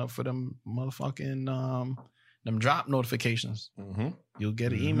and sign up for them motherfucking them drop notifications. Mm-hmm. You'll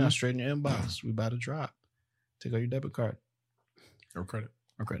get an email straight in your inbox. We about to drop. Take out your debit card. Or credit.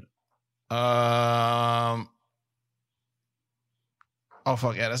 Oh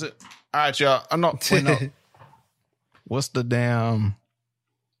fuck yeah, that's it. All right, y'all. I'm not. Wait, no. What's the damn?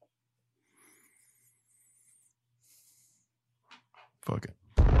 Fuck it.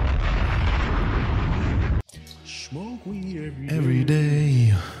 Smoke weed Every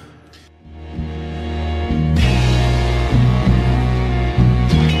day.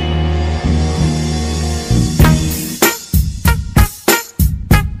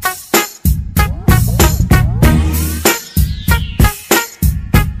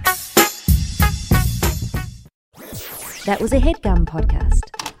 That was a HeadGum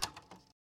podcast.